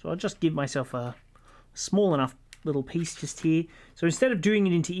tail. So I'll just give myself a small enough little piece just here. So instead of doing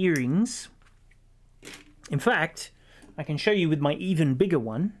it into earrings, in fact, I can show you with my even bigger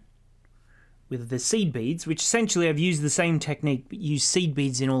one, with the seed beads, which essentially I've used the same technique, but use seed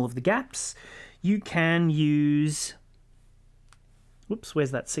beads in all of the gaps. You can use... Whoops,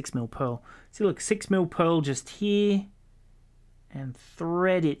 where's that 6mm pearl? See, look, 6mm pearl just here, and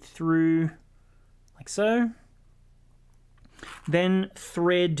thread it through like so. Then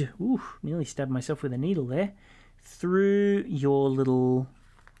thread, ooh, nearly stabbed myself with a needle there, through your little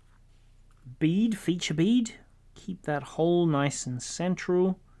bead, feature bead. Keep that hole nice and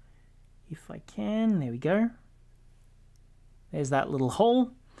central if I can. There we go. There's that little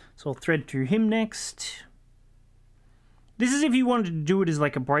hole. So I'll thread through him next. This is if you wanted to do it as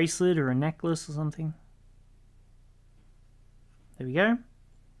like a bracelet or a necklace or something. There we go.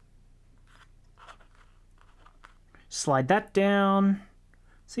 Slide that down.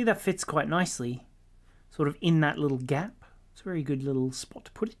 See, that fits quite nicely. Sort of in that little gap. It's a very good little spot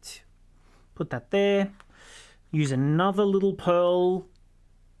to put it. Put that there. Use another little pearl.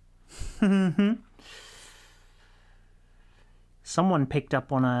 Someone picked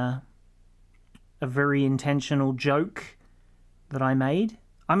up on a very intentional joke that I made.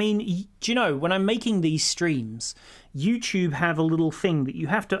 I mean, do you know, when I'm making these streams, YouTube have a little thing that you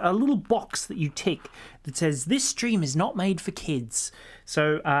have to, a little box that you tick that says, this stream is not made for kids.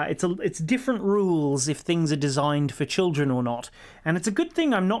 So it's different rules if things are designed for children or not. And it's a good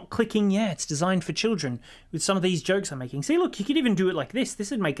thing I'm not clicking, yeah, it's designed for children with some of these jokes I'm making. See, look, you could even do it like this.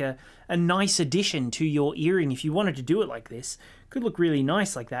 This would make a nice addition to your earring if you wanted to do it like this. Could look really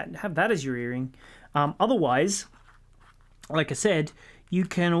nice like that and have that as your earring. Otherwise, like I said, you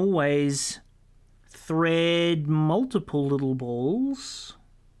can always thread multiple little balls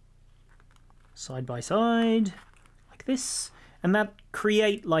side by side like this, and that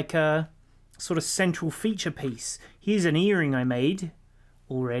create like a sort of central feature piece. Here's an earring I made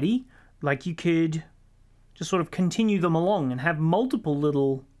already. Like you could just sort of continue them along and have multiple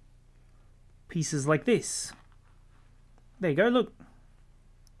little pieces like this. There you go, look.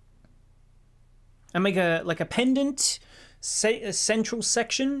 And make a like a pendant, say a central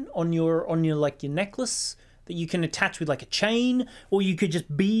section on your like your necklace that you can attach with like a chain, or you could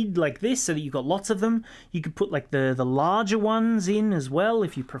just bead like this so that you've got lots of them. You could put like the larger ones in as well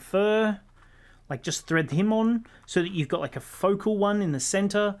if you prefer. Like just thread him on so that you've got like a focal one in the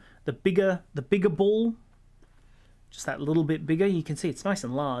center, the bigger ball, just that little bit bigger. You can see it's nice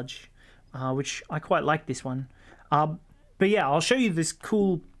and large, which I quite like this one. But yeah, I'll show you this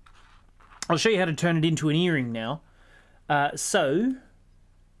cool. I'll show you how to turn it into an earring now. So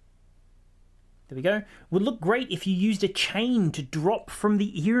there we go. Would look great if you used a chain to drop from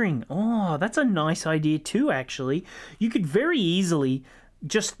the earring. Oh, that's a nice idea too, actually. You could very easily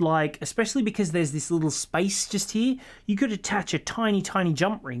just like, especially because there's this little space just here, you could attach a tiny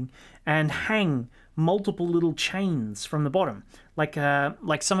jump ring and hang multiple little chains from the bottom. Like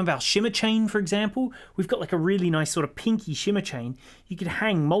some of our shimmer chain, for example. We've got like a really nice sort of pinky shimmer chain. You could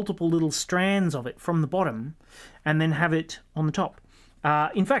hang multiple little strands of it from the bottom and then have it on the top.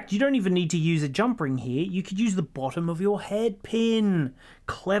 In fact, you don't even need to use a jump ring here. You could use the bottom of your head pin.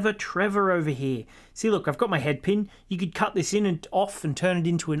 Clever Trevor over here. See, look, I've got my head pin. You could cut this in and off and turn it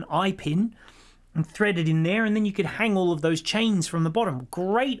into an eye pin and thread it in there, and then you could hang all of those chains from the bottom.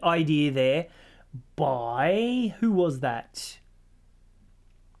 Great idea there by... who was that?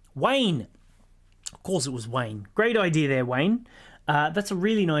 Wayne. Of course it was Wayne. Great idea there, Wayne. That's a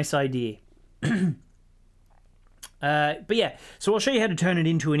really nice idea. But yeah, so I'll show you how to turn it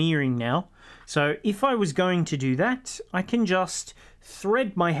into an earring now. So if I was going to do that, I can just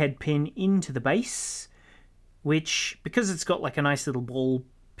thread my head pin into the base, which, because it's got like a nice little ball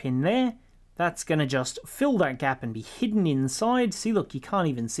pin there, that's going to just fill that gap and be hidden inside. See, look, you can't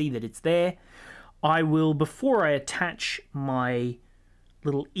even see that it's there. I will, before I attach my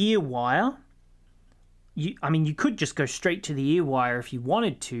little ear wire, I mean, you could just go straight to the ear wire if you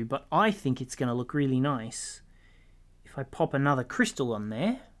wanted to, but I think it's going to look really nice if I pop another crystal on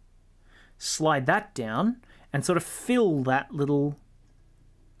there, slide that down, and sort of fill that little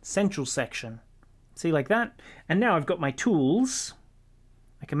central section. See, like that? And now I've got my tools.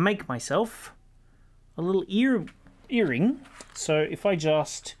 I can make myself a little earring. So if I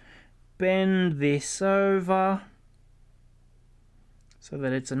just bend this over so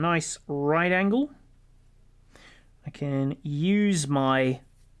that it's a nice right angle, I can use my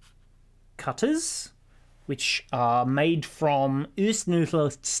cutters, which are made from I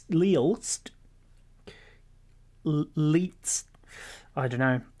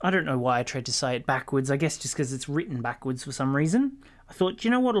don't know why I tried to say it backwards. I guess just because it's written backwards for some reason. I thought,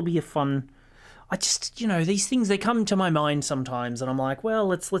 you know what'll be a fun... I just, you know, these things, they come to my mind sometimes, and I'm like, well,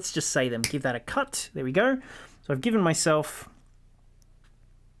 let's just say them. Give that a cut. There we go. So I've given myself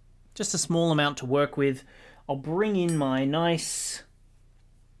just a small amount to work with. I'll bring in my nice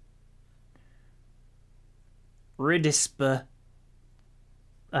Rudisper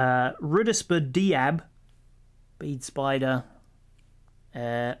Diab Bead Spider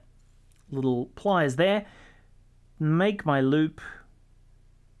little pliers there. Make my loop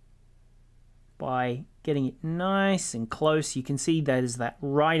by getting it nice and close. You can see there's that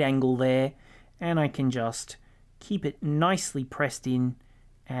right angle there, and I can just keep it nicely pressed in,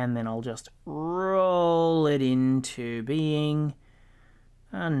 and then I'll just roll it into being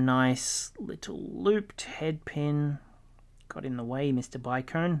a nice little looped head pin. Got in the way, Mr.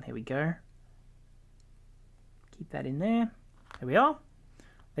 Bicone. There we go. Keep that in there. There we are.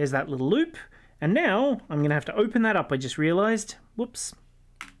 There's that little loop. And now I'm going to have to open that up. I just realized. Whoops.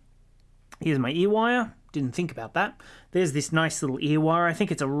 Here's my ear wire. Didn't think about that. There's this nice little ear wire. I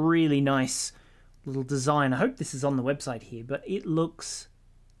think it's a really nice little design. I hope this is on the website here, but it looks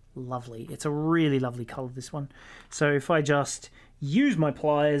lovely. It's a really lovely color, this one. So if I just use my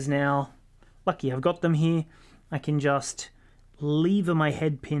pliers now, lucky I've got them here, I can just lever my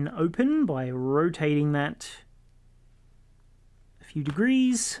head pin open by rotating that a few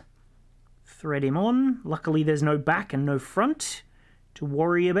degrees, thread him on. Luckily there's no back and no front to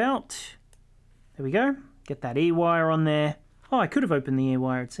worry about. There we go. Get that ear wire on there. Oh, I could have opened the ear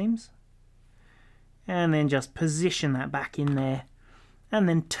wire, it seems. And then just position that back in there. And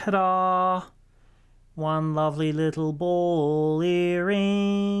then ta-da! One lovely little ball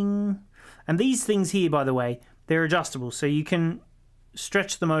earring. And these things here, by the way, they're adjustable. So you can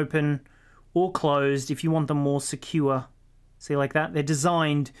stretch them open or closed if you want them more secure. See, like that? They're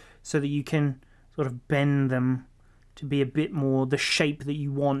designed so that you can sort of bend them to be a bit more the shape that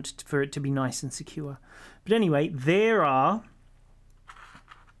you want for it to be nice and secure. But anyway, there are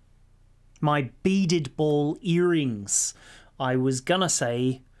my beaded ball earrings. I was gonna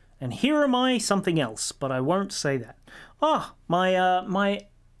say, and here am I, something else, but I won't say that. Ah, my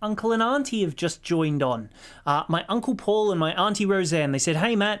uncle and auntie have just joined on. My Uncle Paul and my Auntie Roseanne, they said,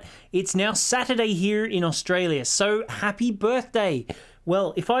 "Hey Matt, it's now Saturday here in Australia, so happy birthday."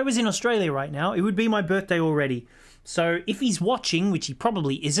 Well, if I was in Australia right now, it would be my birthday already. So if he's watching, which he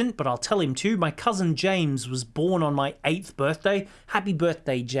probably isn't, but I'll tell him to, my cousin James was born on my 8th birthday. Happy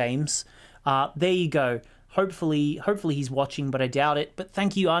birthday, James. There you go. Hopefully he's watching, but I doubt it. But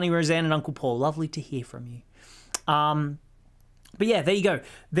thank you, Auntie Roseanne and Uncle Paul. Lovely to hear from you. But yeah, there you go.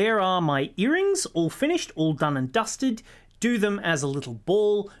 There are my earrings, all finished, all done and dusted. Do them as a little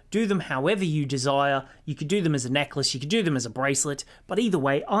ball. Do them however you desire. You could do them as a necklace. You could do them as a bracelet. But either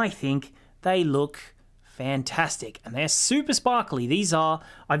way, I think they look fantastic, and they're super sparkly. These are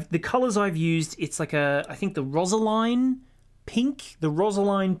the colors I've used. It's like I think the rosaline pink,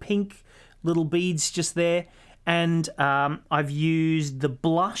 little beads just there, and I've used the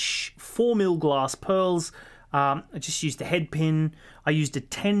blush 4mm glass pearls. I just used a head pin. I used a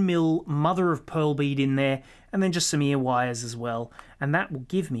 10mm mother of pearl bead in there, and then just some ear wires as well, and that will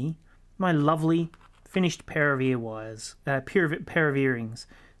give me my lovely finished pair of earrings. So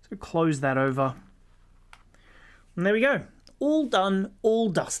close that over. And there we go. All done, all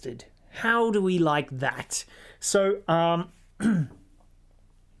dusted. How do we like that? So,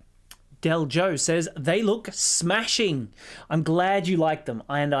 Del Joe says, they look smashing. I'm glad you like them.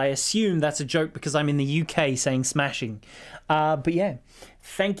 And I assume that's a joke because I'm in the UK saying smashing. But yeah,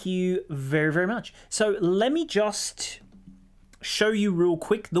 thank you very, very much. So let me just show you real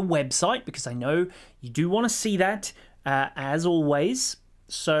quick the website, because I know you do want to see that as always.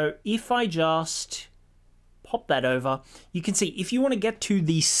 So if I just pop that over, you can see if you want to get to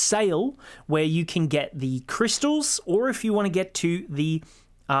the sale where you can get the crystals, or if you want to get to the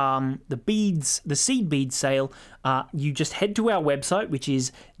beads, the seed bead sale, you just head to our website, which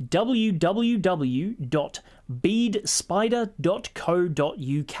is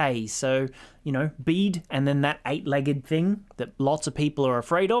www.beadspider.co.uk. So, you know, bead and then that 8-legged thing that lots of people are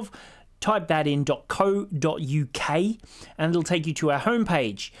afraid of. Type that in .co.uk and it'll take you to our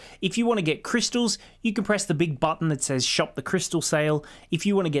homepage. If you want to get crystals, you can press the big button that says Shop the Crystal Sale. If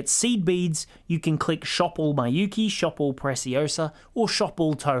you want to get seed beads, you can click Shop All Mayuki, Shop All Preciosa, or Shop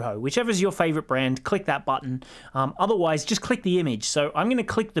All Toho. Whichever's your favorite brand, click that button. Otherwise, just click the image. So I'm going to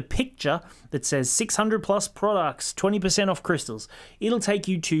click the picture that says 600 plus products, 20% off crystals. It'll take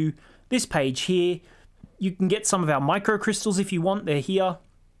you to this page here. You can get some of our micro crystals if you want. They're here.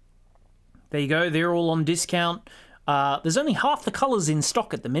 There you go, they're all on discount. There's only half the colours in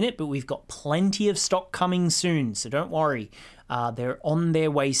stock at the minute, but we've got plenty of stock coming soon, so don't worry. They're on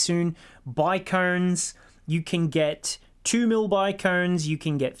their way soon. Bicones, you can get 2mm bicones, you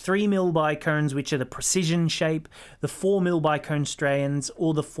can get 3mm bicones, which are the precision shape, the 4mm bicone strands,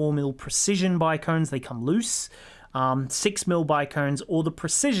 or the 4mm precision bicones, they come loose. 6mm bicones, or the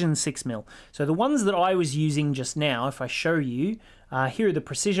precision 6mm. So the ones that I was using just now, if I show you, here are the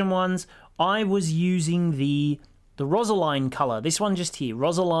precision ones. I was using the rosaline color. This one just here,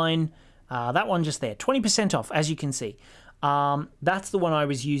 rosaline. That one just there, 20% off, as you can see. That's the one I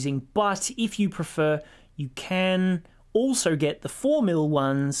was using. But if you prefer, you can also get the 4mm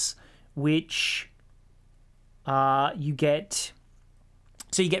ones, which you get...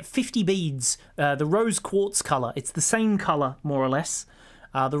 So you get 50 beads, the rose quartz color. It's the same color, more or less.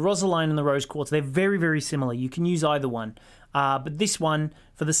 The rosaline and the rose quartz, they're very, very similar. You can use either one. But this one,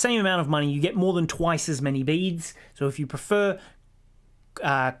 for the same amount of money, you get more than twice as many beads. So if you prefer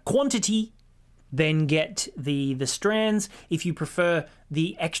quantity, then get the strands. If you prefer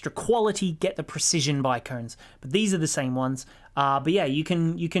the extra quality, get the precision bicones. But these are the same ones. But yeah, you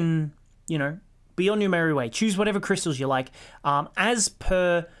can, you know, be on your merry way. Choose whatever crystals you like. As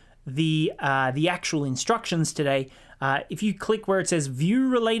per the actual instructions today, if you click where it says view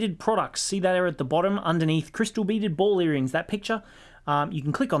related products, see that there at the bottom underneath crystal beaded ball earrings, that picture, you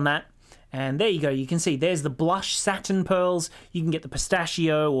can click on that. And there you go. You can see there's the blush satin pearls. You can get the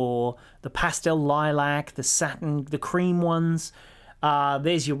pistachio or the pastel lilac, the satin, the cream ones.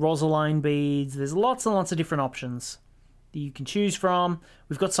 There's your rosaline beads. There's lots and lots of different options that you can choose from.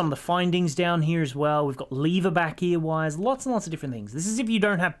 We've got some of the findings down here as well. We've got lever back ear wires, lots and lots of different things. This is if you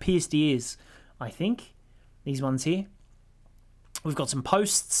don't have pierced ears, I think. These ones here. We've got some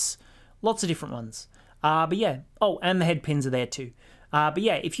posts, lots of different ones. But yeah, oh, and the head pins are there too. But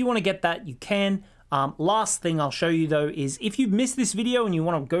yeah, if you want to get that, you can. Last thing I'll show you though is if you've missed this video and you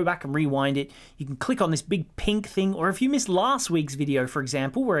want to go back and rewind it, you can click on this big pink thing, or if you missed last week's video, for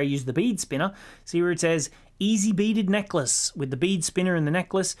example, where I used the bead spinner, see where it says easy beaded necklace with the bead spinner and the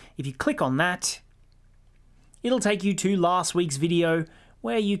necklace. If you click on that, it'll take you to last week's video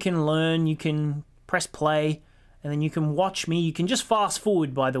where you can learn, you can press play, and then you can watch me. You can just fast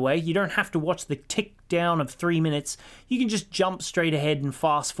forward, by the way. You don't have to watch the tick down of 3 minutes. You can just jump straight ahead and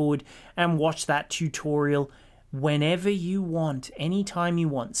fast forward and watch that tutorial whenever you want, anytime you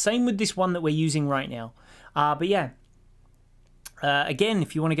want. Same with this one that we're using right now. But yeah, again,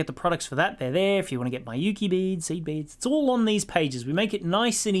 if you want to get the products for that, they're there. If you want to get my Yuki beads, seed beads, it's all on these pages. We make it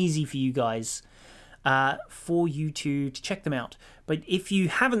nice and easy for you guys, for you to check them out. But if you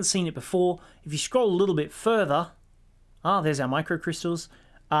haven't seen it before, if you scroll a little bit further, there's our microcrystals.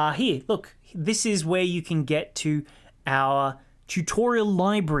 Here, look, this is where you can get to our tutorial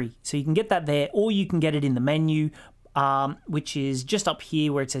library. So you can get that there, or you can get it in the menu, which is just up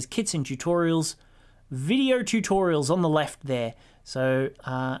here where it says kits and tutorials, video tutorials on the left there. So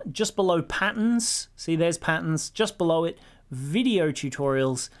just below patterns, see there's patterns, just below it, video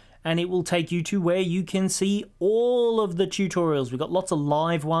tutorials, and it will take you to where you can see all of the tutorials. We've got lots of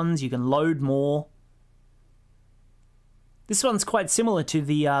live ones, you can load more. This one's quite similar to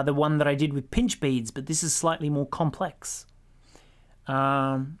the one that I did with pinch beads, but this is slightly more complex.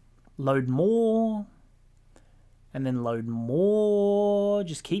 Load more, and then load more,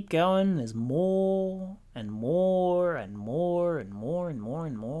 just keep going, there's more, and more, and more, and more, and more,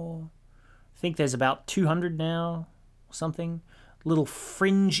 and more. I think there's about 200 now, or something. Little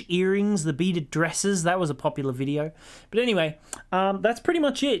fringe earrings, the beaded dresses, that was a popular video. But anyway, that's pretty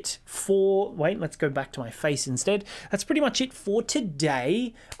much it for... Wait, let's go back to my face instead. That's pretty much it for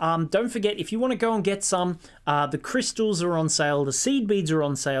today. Don't forget, if you want to go and get some, the crystals are on sale, the seed beads are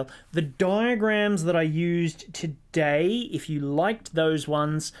on sale, the diagrams that I used today, if you liked those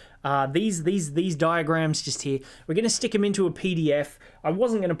ones, these diagrams just here, we're going to stick them into a PDF. I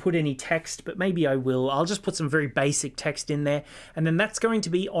wasn't going to put any text, but maybe I will. I'll just put some very basic text in there, and then that's going to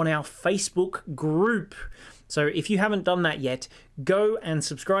be on our Facebook group. So if you haven't done that yet, go and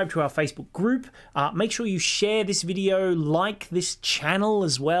subscribe to our Facebook group. Make sure you share this video, like this channel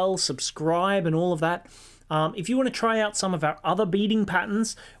as well, subscribe and all of that. If you want to try out some of our other beading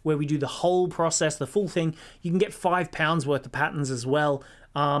patterns, where we do the whole process, the full thing, you can get £5 worth of patterns as well.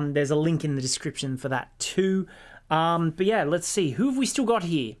 There's a link in the description for that too. But yeah, let's see. Who have we still got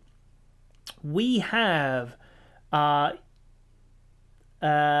here? We have...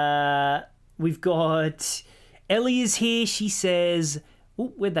 we've got... Ellie is here. She says...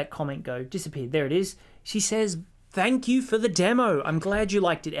 Ooh, where'd that comment go? Disappeared. There it is. She says, thank you for the demo. I'm glad you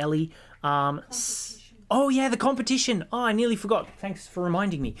liked it, Ellie. Oh yeah, the competition. Oh, I nearly forgot. Thanks for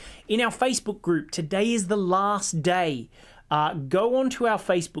reminding me. In our Facebook group, today is the last day. Go on to our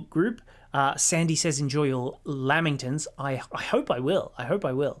Facebook group. Sandy says, enjoy your Lamingtons. I hope I will. I hope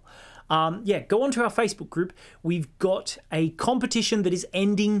I will. Yeah, go on to our Facebook group. We've got a competition that is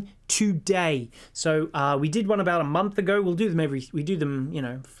ending today. So we did one about a month ago. We'll do them we do them, you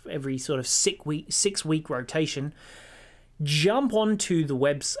know, every sort of 6 week rotation. Jump onto the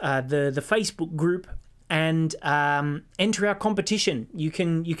the Facebook group and enter our competition. You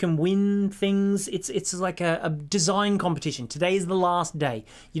can win things. It's like a design competition. Today is the last day.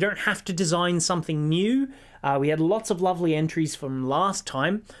 You don't have to design something new. We had lots of lovely entries from last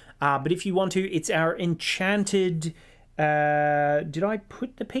time, but if you want to, it's our enchanted... did I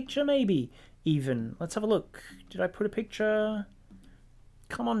put the picture maybe? Even. Let's have a look. Did I put a picture?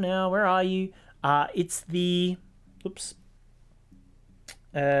 Come on now, where are you? It's the... Oops.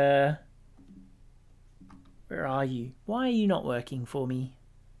 Where are you? Why are you not working for me,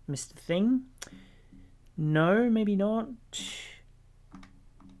 Mr. Thing? No, maybe not.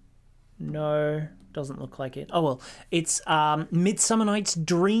 No, doesn't look like it. Oh well, it's Midsummer Night's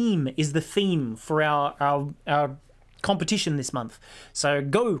Dream is the theme for our competition this month. So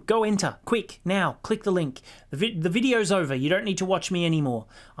go enter quick now. Click the link. The video's over. You don't need to watch me anymore.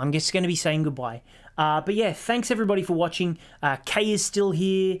 I'm just going to be saying goodbye. But yeah, thanks everybody for watching. Kay is still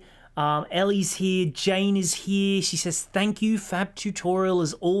here. Ellie's here. Jane is here. She says thank you. Fab tutorial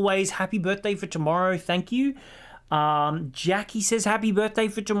as always. Happy birthday for tomorrow. Thank you. Jackie says happy birthday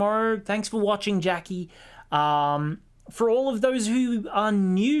for tomorrow. Thanks for watching, Jackie. For all of those who are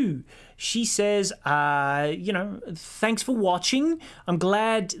new, she says, you know, thanks for watching. I'm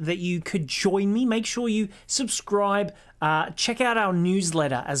glad that you could join me. Make sure you subscribe. Check out our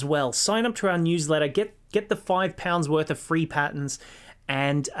newsletter as well. Sign up to our newsletter. Get the £5 worth of free patterns,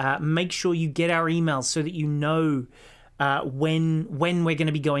 and make sure you get our emails so that you know when we're going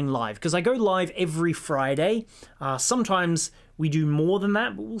to be going live. Because I go live every Friday. Sometimes we do more than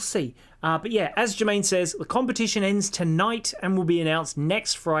that, but we'll see. But yeah, as Jermaine says, the competition ends tonight and will be announced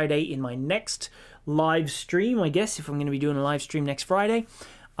next Friday in my next live stream, I guess, if I'm going to be doing a live stream next Friday.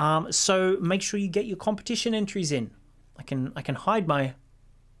 So make sure you get your competition entries in. I can hide my...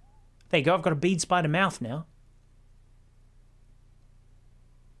 There you go, I've got a Bead Spider mouth now.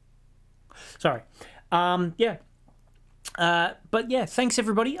 Sorry. Yeah. But yeah, thanks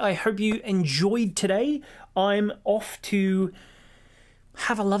everybody. I hope you enjoyed today. I'm off to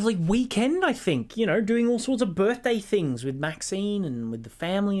have a lovely weekend, I think, you know, doing all sorts of birthday things with Maxine and with the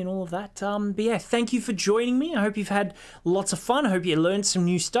family and all of that. But yeah, thank you for joining me. I hope you've had lots of fun. I hope you learned some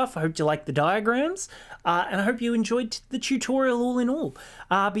new stuff. I hope you liked the diagrams. And I hope you enjoyed the tutorial all in all.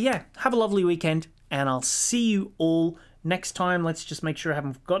 But yeah, have a lovely weekend, and I'll see you all next time. Let's just make sure I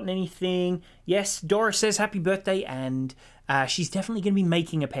haven't forgotten anything. Yes, Doris says happy birthday, and she's definitely going to be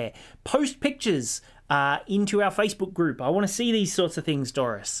making a pair. Post pictures into our Facebook group. I want to see these sorts of things,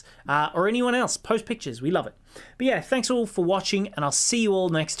 Doris. Or anyone else. Post pictures. We love it. But yeah, thanks all for watching, and I'll see you all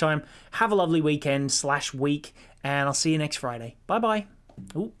next time. Have a lovely weekend / week, and I'll see you next Friday. Bye-bye.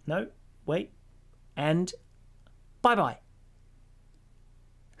 Oh, no. Wait. And bye-bye.